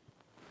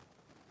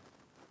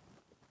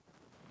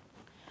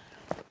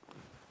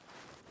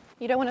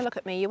 You don't want to look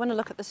at me, you want to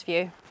look at this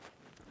view.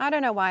 I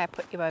don't know why I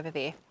put you over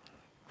there.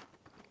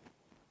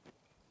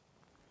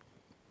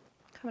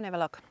 Come and have a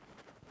look.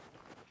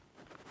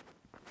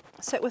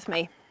 Sit with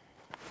me.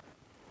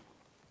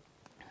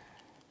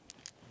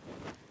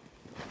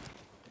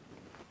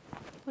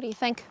 What do you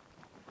think?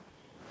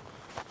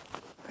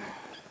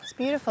 It's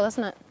beautiful,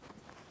 isn't it?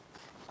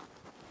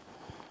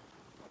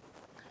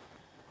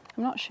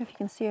 I'm not sure if you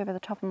can see over the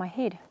top of my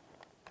head.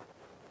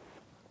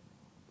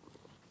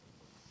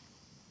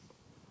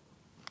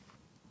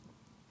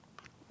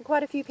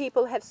 Quite a few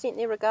people have sent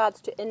their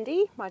regards to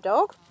Indy, my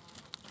dog.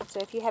 So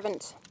if you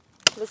haven't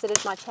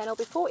visited my channel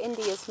before,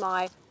 Indy is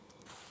my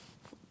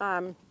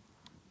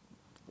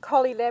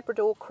Collie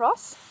Labrador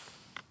cross.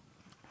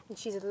 And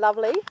she's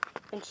lovely.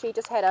 And she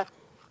just had a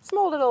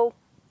small little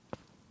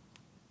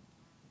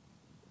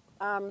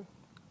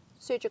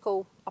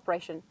surgical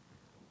operation.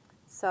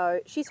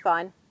 So she's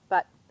fine,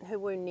 but her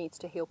wound needs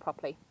to heal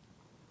properly.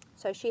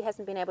 So she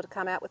hasn't been able to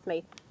come out with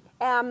me.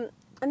 And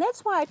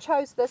that's why I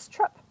chose this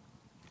trip.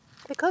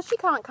 Because she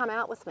can't come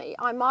out with me,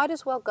 I might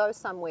as well go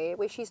somewhere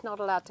where she's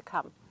not allowed to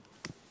come.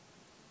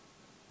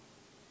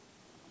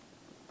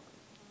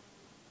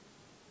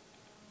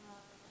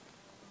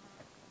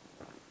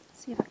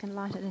 See if I can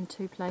light it in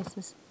two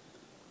places.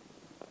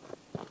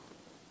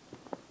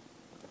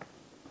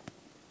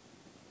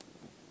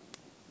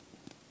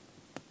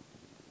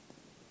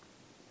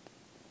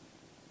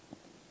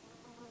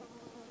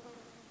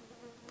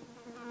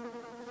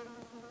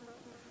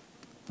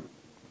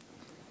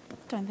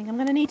 Don't think I'm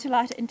going to need to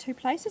light it in two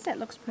places. That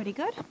looks pretty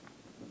good.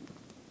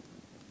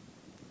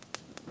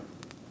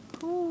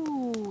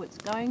 Ooh, it's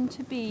going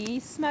to be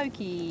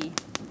smoky.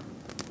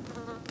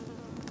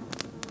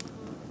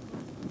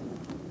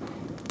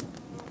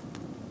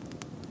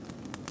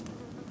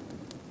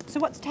 So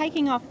what's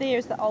taking off there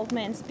is the old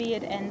man's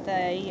beard and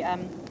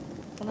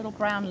the little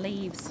brown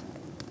leaves.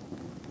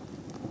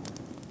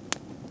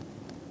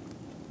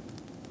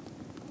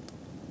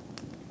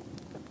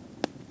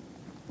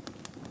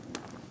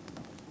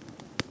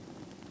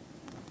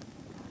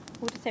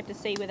 We'll just have to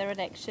see whether it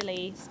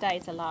actually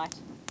stays alight,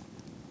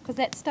 because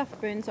that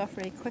stuff burns off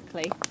really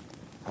quickly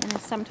and then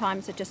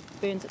sometimes it just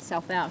burns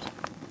itself out.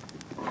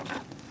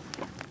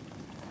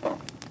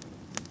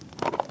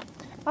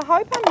 I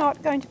hope I'm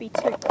not going to be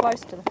too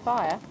close to the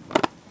fire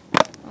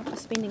after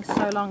spending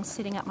so long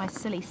setting up my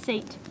silly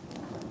seat.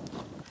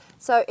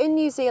 So in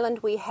New Zealand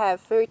we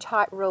have very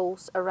tight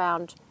rules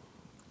around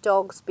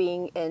dogs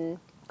being in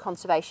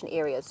conservation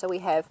areas. So we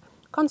have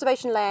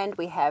conservation land,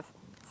 we have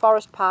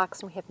forest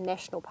parks, and we have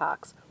national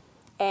parks.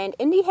 And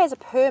Indy has a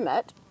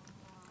permit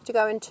to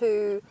go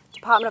into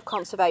Department of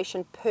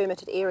Conservation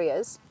permitted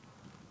areas,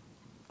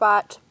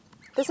 but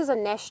this is a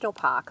national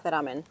park that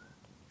I'm in.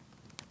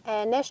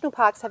 And national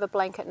parks have a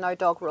blanket no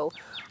dog rule.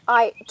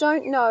 I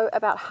don't know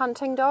about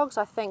hunting dogs.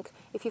 I think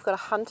if you've got a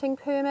hunting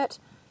permit,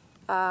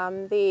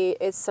 There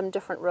is some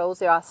different rules.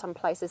 There are some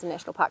places in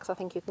national parks I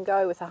think you can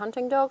go with a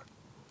hunting dog.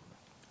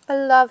 I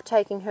love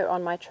taking her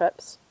on my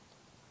trips.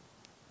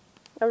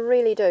 I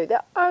really do.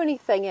 The only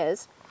thing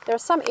is, there are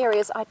some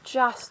areas I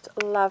just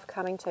love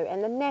coming to,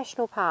 and the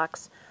national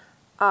parks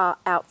are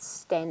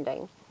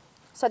outstanding.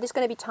 So there's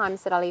going to be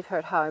times that I leave her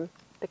at home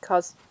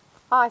because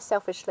I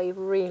selfishly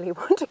really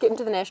want to get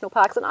into the national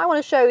parks, and I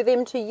want to show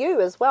them to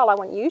you as well. I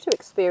want you to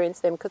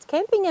experience them, because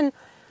camping in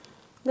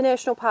the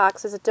national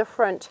parks is a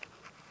different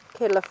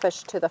kettle of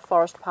fish to the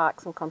forest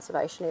parks and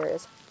conservation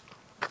areas.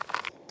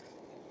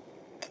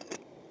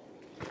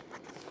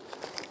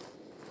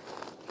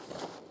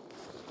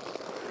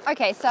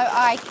 Okay, so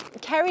I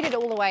carried it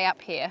all the way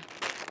up here,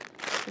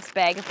 this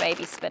bag of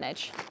baby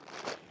spinach.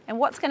 And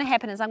what's going to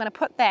happen is I'm going to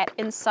put that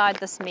inside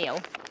this meal.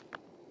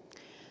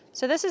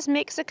 So this is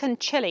Mexican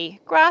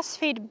chili,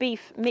 grass-fed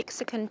beef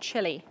Mexican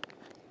chili.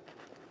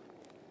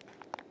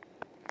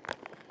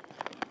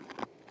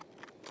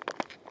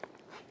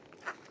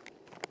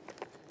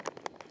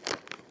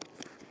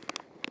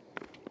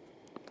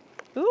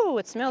 Ooh,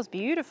 it smells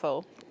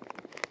beautiful.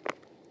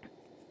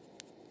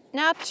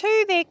 Now,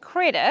 to their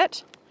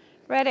credit,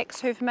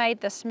 Radix, who've made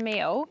this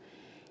meal,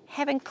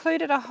 have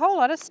included a whole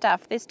lot of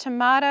stuff. There's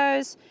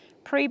tomatoes,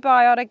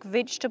 prebiotic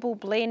vegetable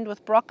blend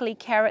with broccoli,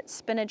 carrots,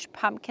 spinach,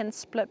 pumpkin,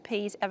 split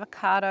peas,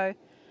 avocado.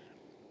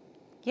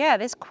 Yeah,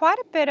 there's quite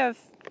a bit of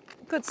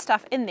good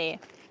stuff in there.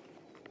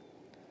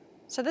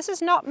 So this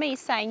is not me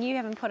saying you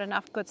haven't put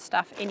enough good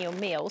stuff in your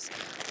meals.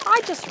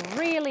 I just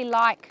really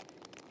like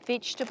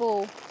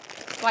vegetable,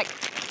 I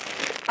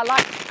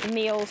like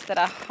meals that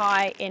are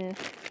high in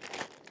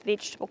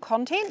vegetable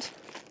content.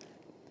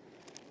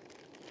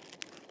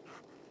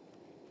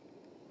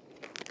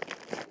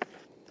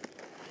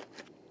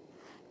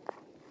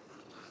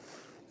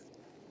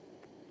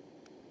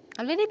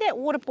 I'm letting that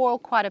water boil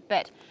quite a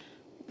bit.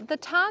 The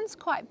tarn's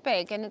quite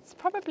big and it's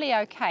probably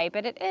okay,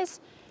 but it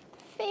is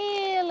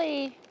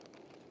fairly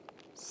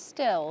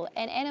still,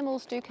 and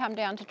animals do come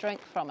down to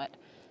drink from it.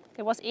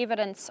 There was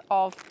evidence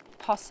of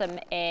possum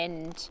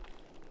and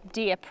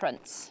deer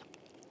prints.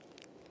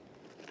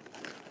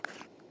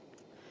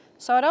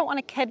 So I don't want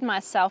to kid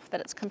myself that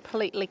it's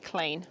completely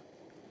clean.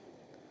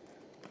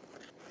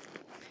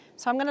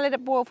 So I'm going to let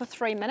it boil for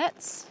 3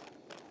 minutes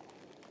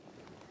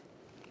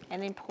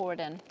and then pour it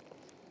in.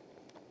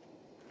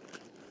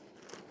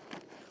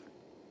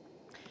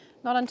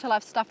 Not until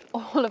I've stuffed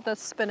all of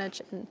this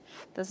spinach in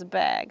this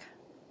bag.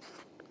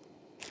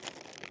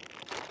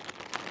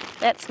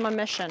 That's my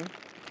mission.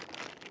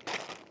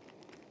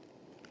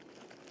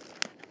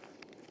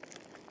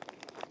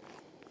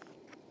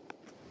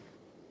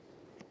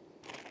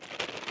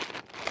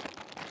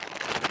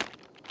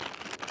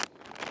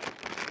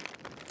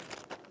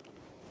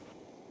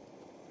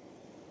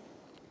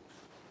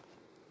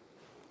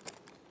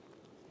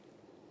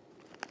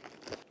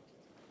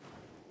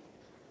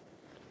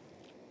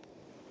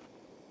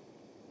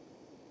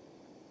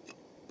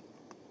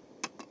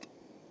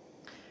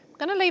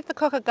 I'm going to leave the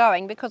cooker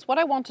going because what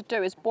I want to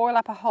do is boil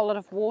up a whole lot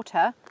of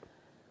water.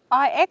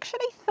 I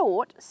actually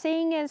thought,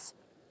 seeing as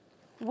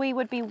we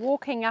would be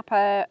walking up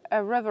a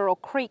river or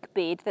creek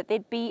bed, that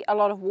there'd be a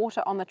lot of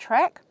water on the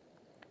track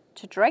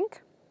to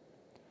drink,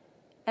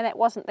 and that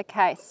wasn't the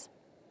case.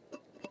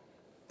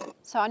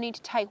 So I need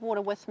to take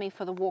water with me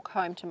for the walk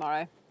home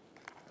tomorrow.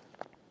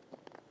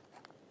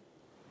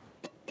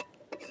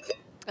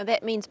 And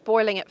that means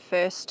boiling it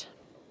first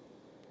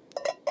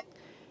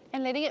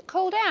and letting it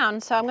cool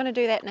down. So I'm going to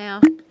do that now.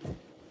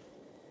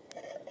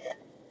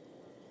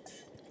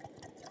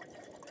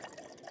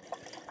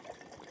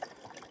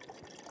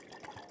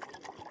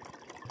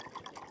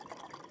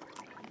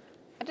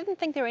 I didn't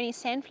think there were any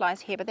sandflies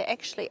here, but there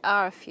actually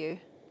are a few.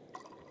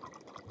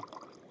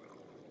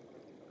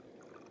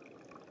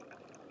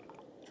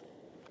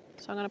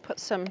 So I'm going to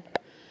put some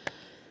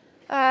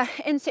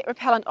insect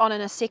repellent on in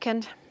a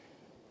second.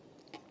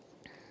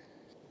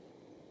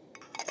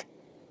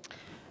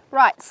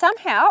 Right,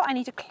 somehow I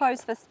need to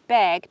close this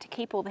bag to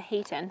keep all the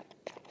heat in.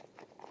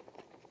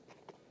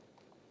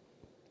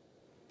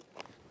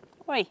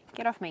 Oi,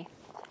 get off me.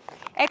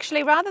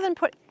 Actually, rather than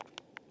put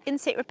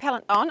insect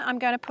repellent on, I'm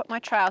going to put my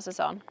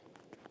trousers on.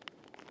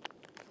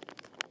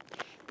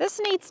 This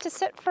needs to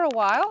sit for a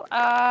while,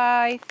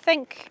 I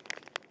think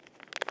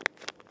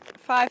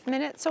 5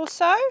 minutes or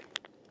so.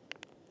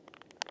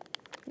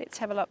 Let's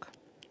have a look.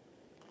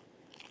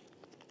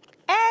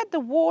 Add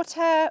the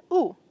water,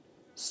 ooh,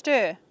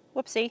 stir.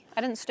 Whoopsie,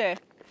 I didn't stir.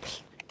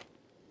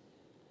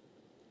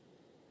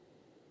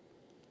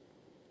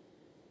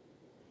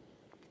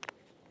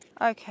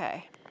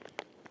 Okay.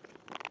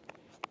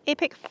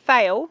 Epic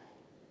fail,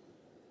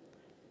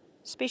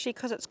 especially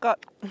because it's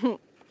got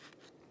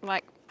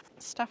like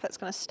stuff that's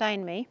going to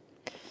stain me.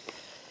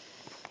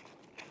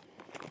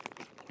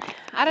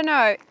 I don't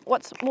know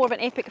what's more of an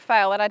epic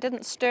fail, that I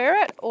didn't stir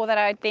it or that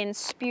I then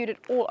spewed it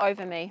all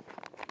over me.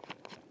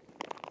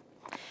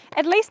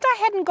 At least I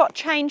hadn't got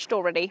changed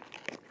already.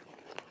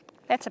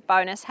 That's a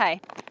bonus, hey.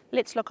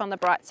 Let's look on the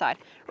bright side.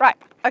 Right,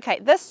 okay,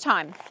 this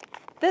time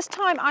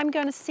I'm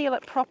going to seal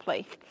it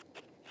properly.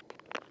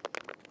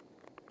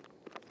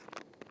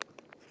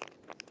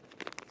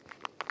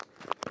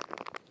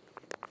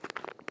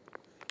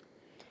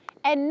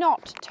 and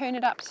not turn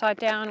it upside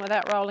down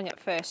without rolling it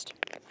first.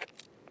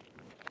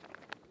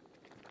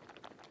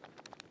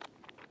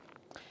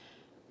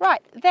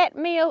 Right, that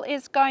meal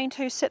is going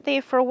to sit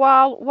there for a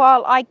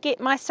while I get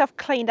myself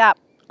cleaned up.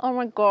 Oh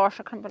my gosh,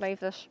 I can't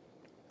believe this.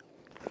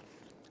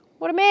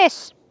 What a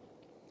mess.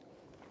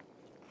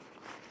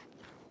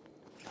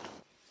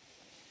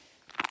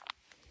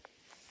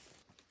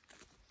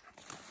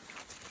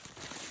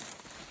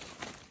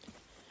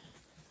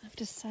 I've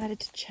decided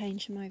to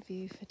change my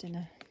view for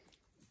dinner.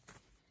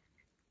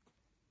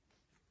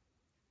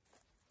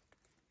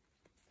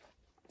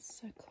 It's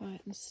so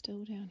quiet and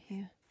still down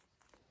here.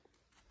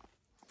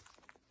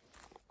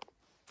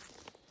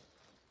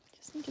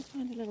 Just need to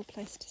find a little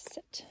place to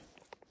sit.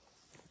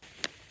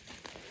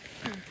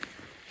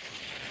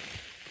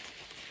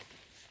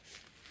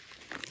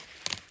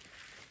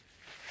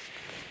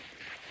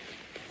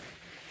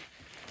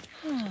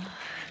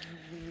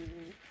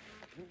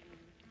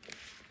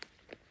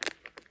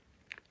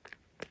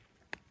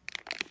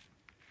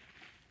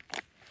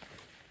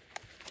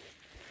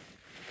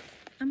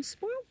 I'm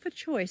spoiled for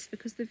choice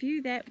because the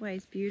view that way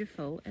is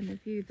beautiful and the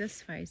view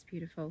this way is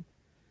beautiful.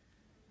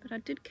 But I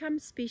did come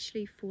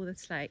specially for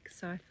this lake,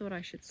 so I thought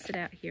I should sit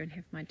out here and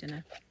have my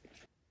dinner.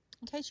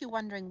 In case you're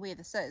wondering where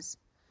this is,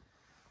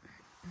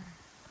 I'm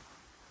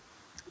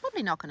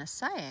probably not going to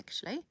say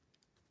actually.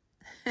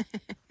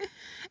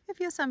 If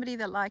you're somebody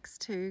that likes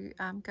to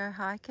go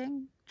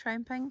hiking,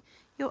 tramping,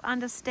 you'll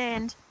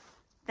understand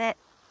that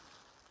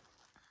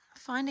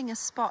finding a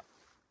spot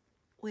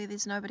where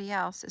there's nobody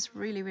else is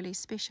really, really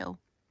special.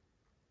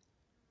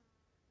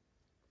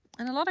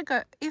 And a lot of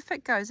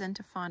effort goes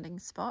into finding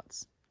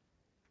spots.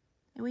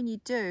 And when you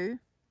do,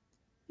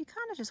 you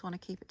kind of just want to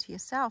keep it to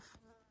yourself.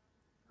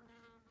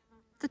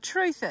 The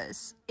truth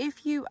is,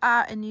 if you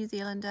are a New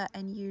Zealander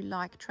and you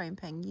like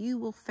tramping, you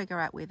will figure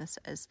out where this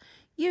is.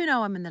 You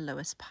know I'm in the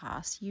Lewis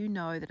Pass. You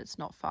know that it's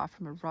not far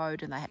from a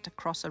road and they had to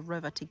cross a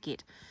river to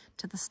get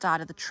to the start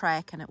of the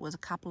track, and it was a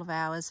couple of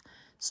hours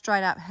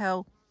straight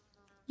uphill.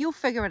 You'll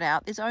figure it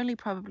out. There's only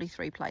probably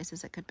 3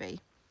 places it could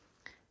be.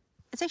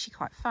 It's actually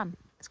quite fun.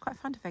 It's quite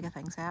fun to figure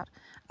things out.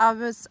 I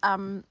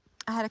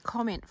had a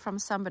comment from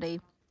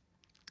somebody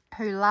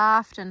who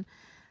laughed and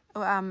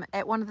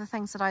at one of the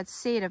things that I'd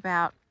said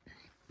about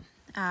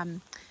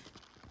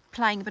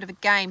playing a bit of a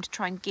game to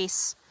try and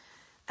guess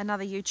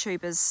another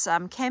YouTuber's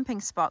camping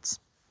spots,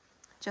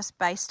 just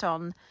based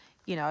on,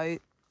 you know,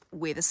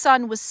 where the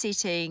sun was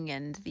setting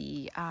and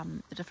the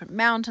different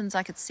mountains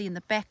I could see in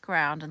the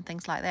background and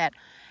things like that.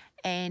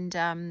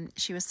 And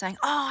she was saying,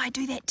 oh, I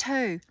do that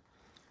too.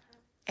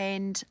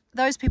 And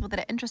those people that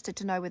are interested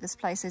to know where this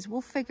place is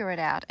will figure it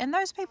out. And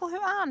those people who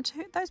aren't,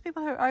 those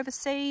people who are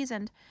overseas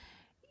and,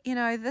 you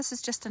know, this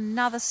is just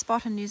another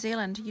spot in New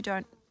Zealand, you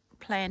don't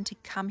plan to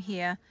come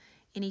here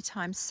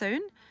anytime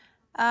soon.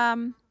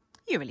 You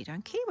really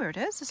don't care where it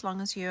is as long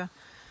as you're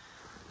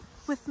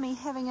with me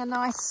having a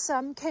nice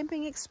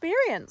camping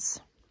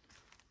experience.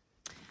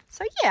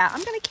 So yeah,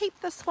 I'm going to keep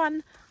this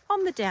one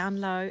on the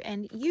down low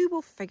and you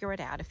will figure it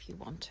out if you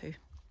want to.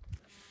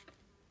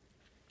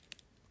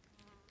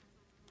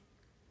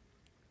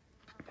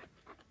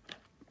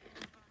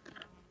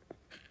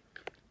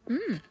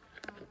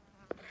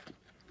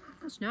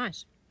 That's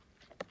nice.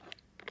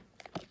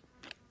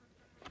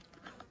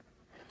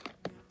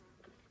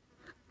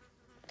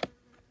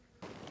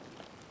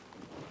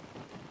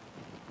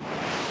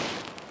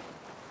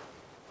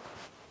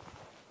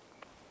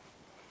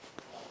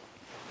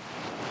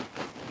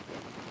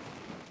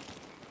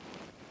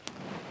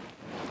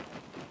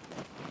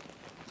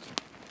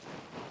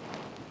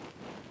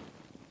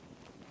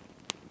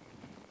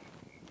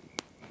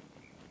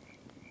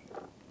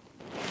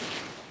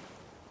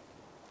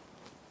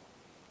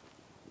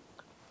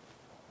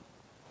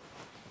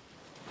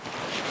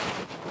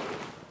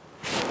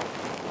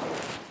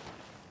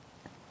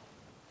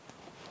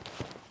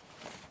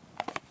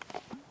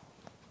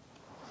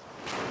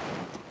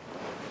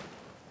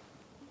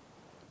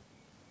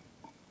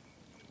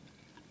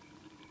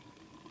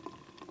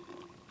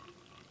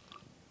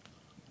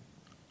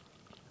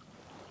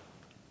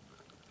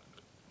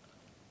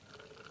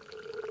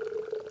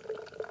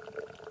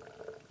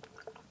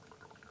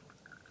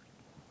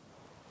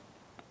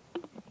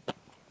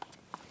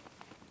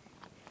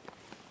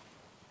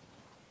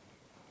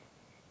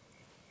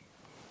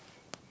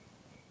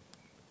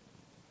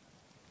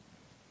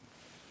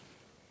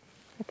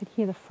 I could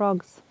hear the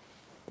frogs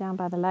down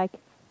by the lake.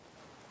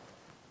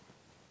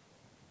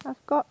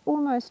 I've got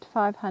almost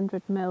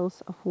 500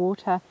 mils of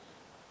water.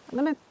 I'm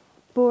going to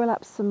boil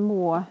up some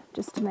more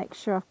just to make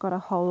sure I've got a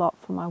whole lot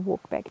for my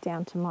walk back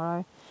down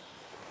tomorrow.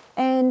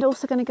 And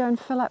also going to go and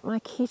fill up my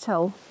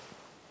kettle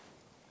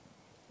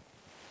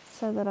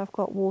so that I've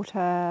got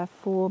water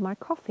for my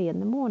coffee in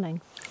the morning.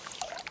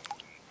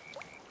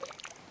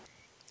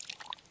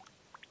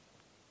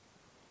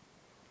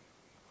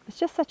 It's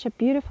just such a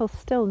beautiful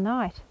still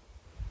night.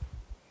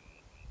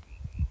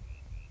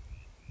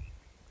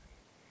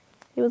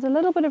 There was a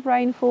little bit of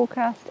rain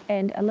forecast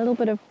and a little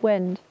bit of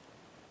wind,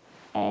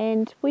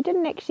 and we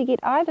didn't actually get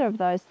either of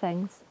those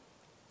things.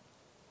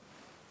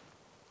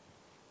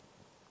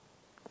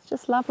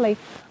 just lovely.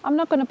 I'm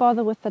not going to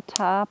bother with the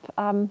tarp.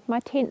 My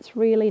tent's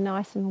really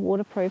nice and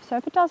waterproof, so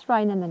if it does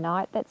rain in the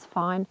night, that's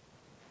fine.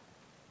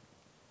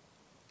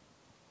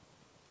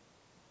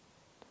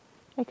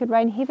 It could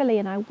rain heavily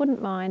and I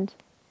wouldn't mind.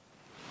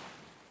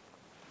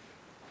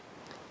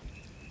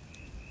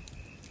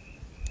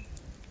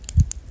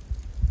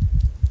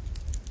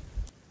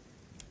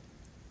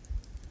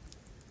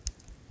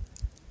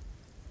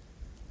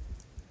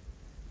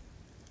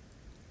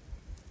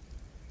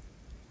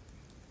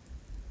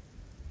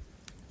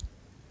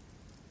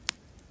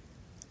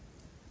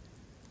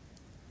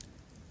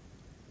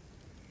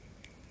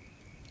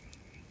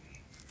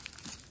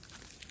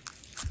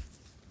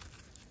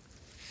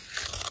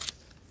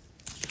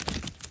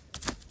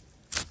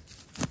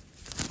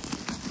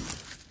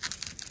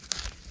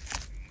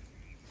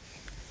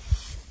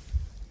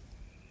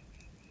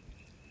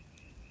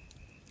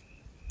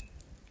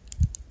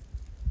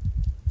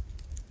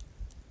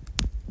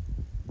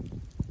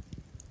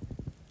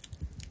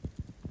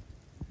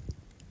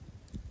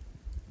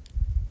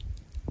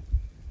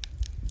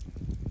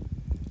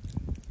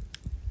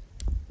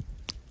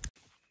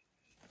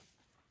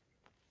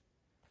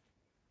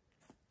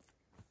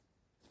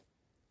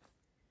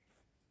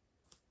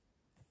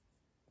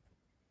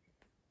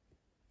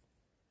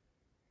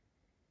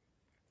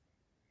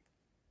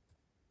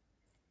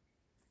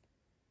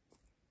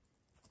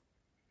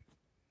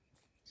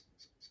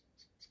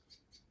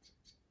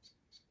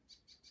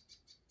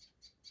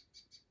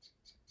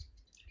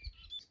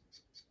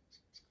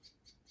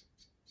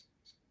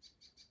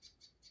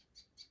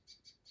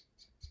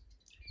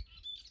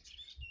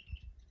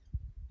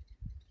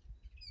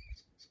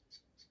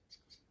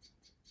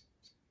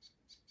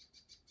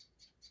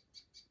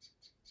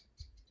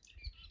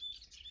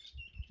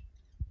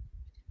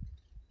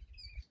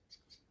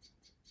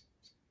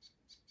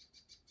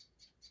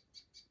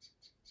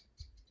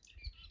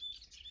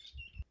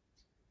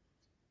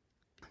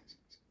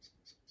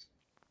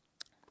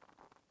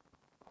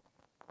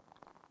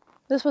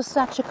 This was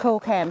such a cool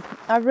camp.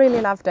 I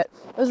really loved it.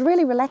 It was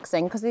really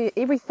relaxing because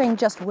everything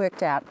just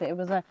worked out. It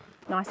was a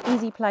nice,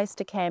 easy place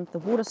to camp. The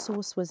water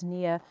source was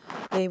near.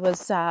 There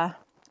was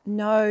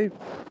no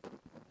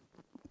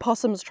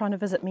possums trying to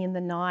visit me in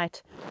the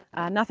night.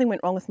 Nothing went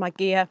wrong with my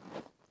gear.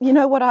 You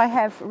know what I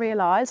have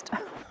realised?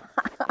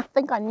 I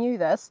think I knew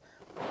this.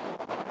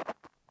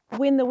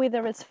 When the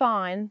weather is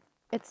fine,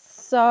 it's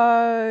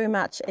so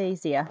much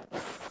easier.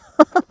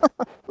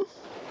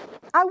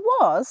 I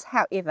was,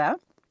 however,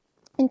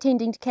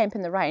 intending to camp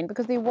in the rain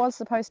because there was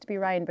supposed to be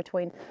rain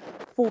between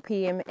 4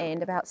 p.m.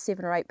 and about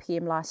 7 or 8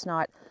 p.m. last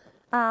night.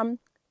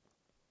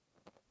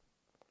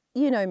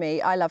 You know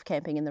me, I love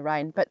camping in the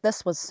rain, but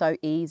this was so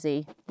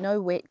easy.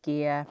 No wet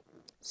gear,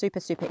 super,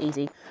 super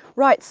easy.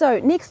 Right, so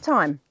next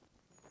time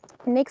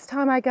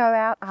I go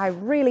out, I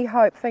really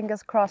hope,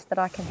 fingers crossed, that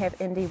I can have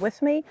Indy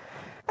with me.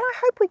 And I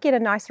hope we get a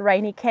nice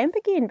rainy camp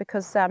again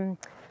because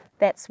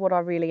that's what I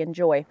really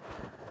enjoy.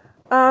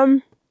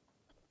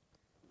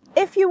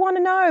 If you want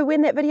to know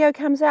when that video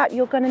comes out,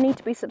 you're going to need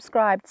to be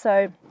subscribed.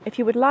 So if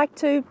you would like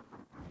to,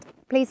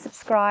 please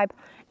subscribe.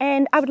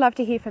 And I would love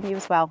to hear from you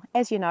as well.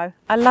 As you know,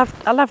 I love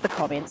the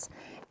comments.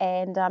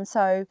 And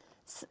so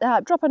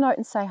drop a note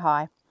and say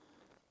hi.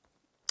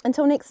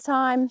 Until next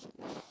time,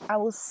 I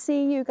will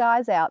see you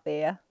guys out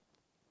there.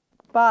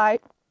 Bye.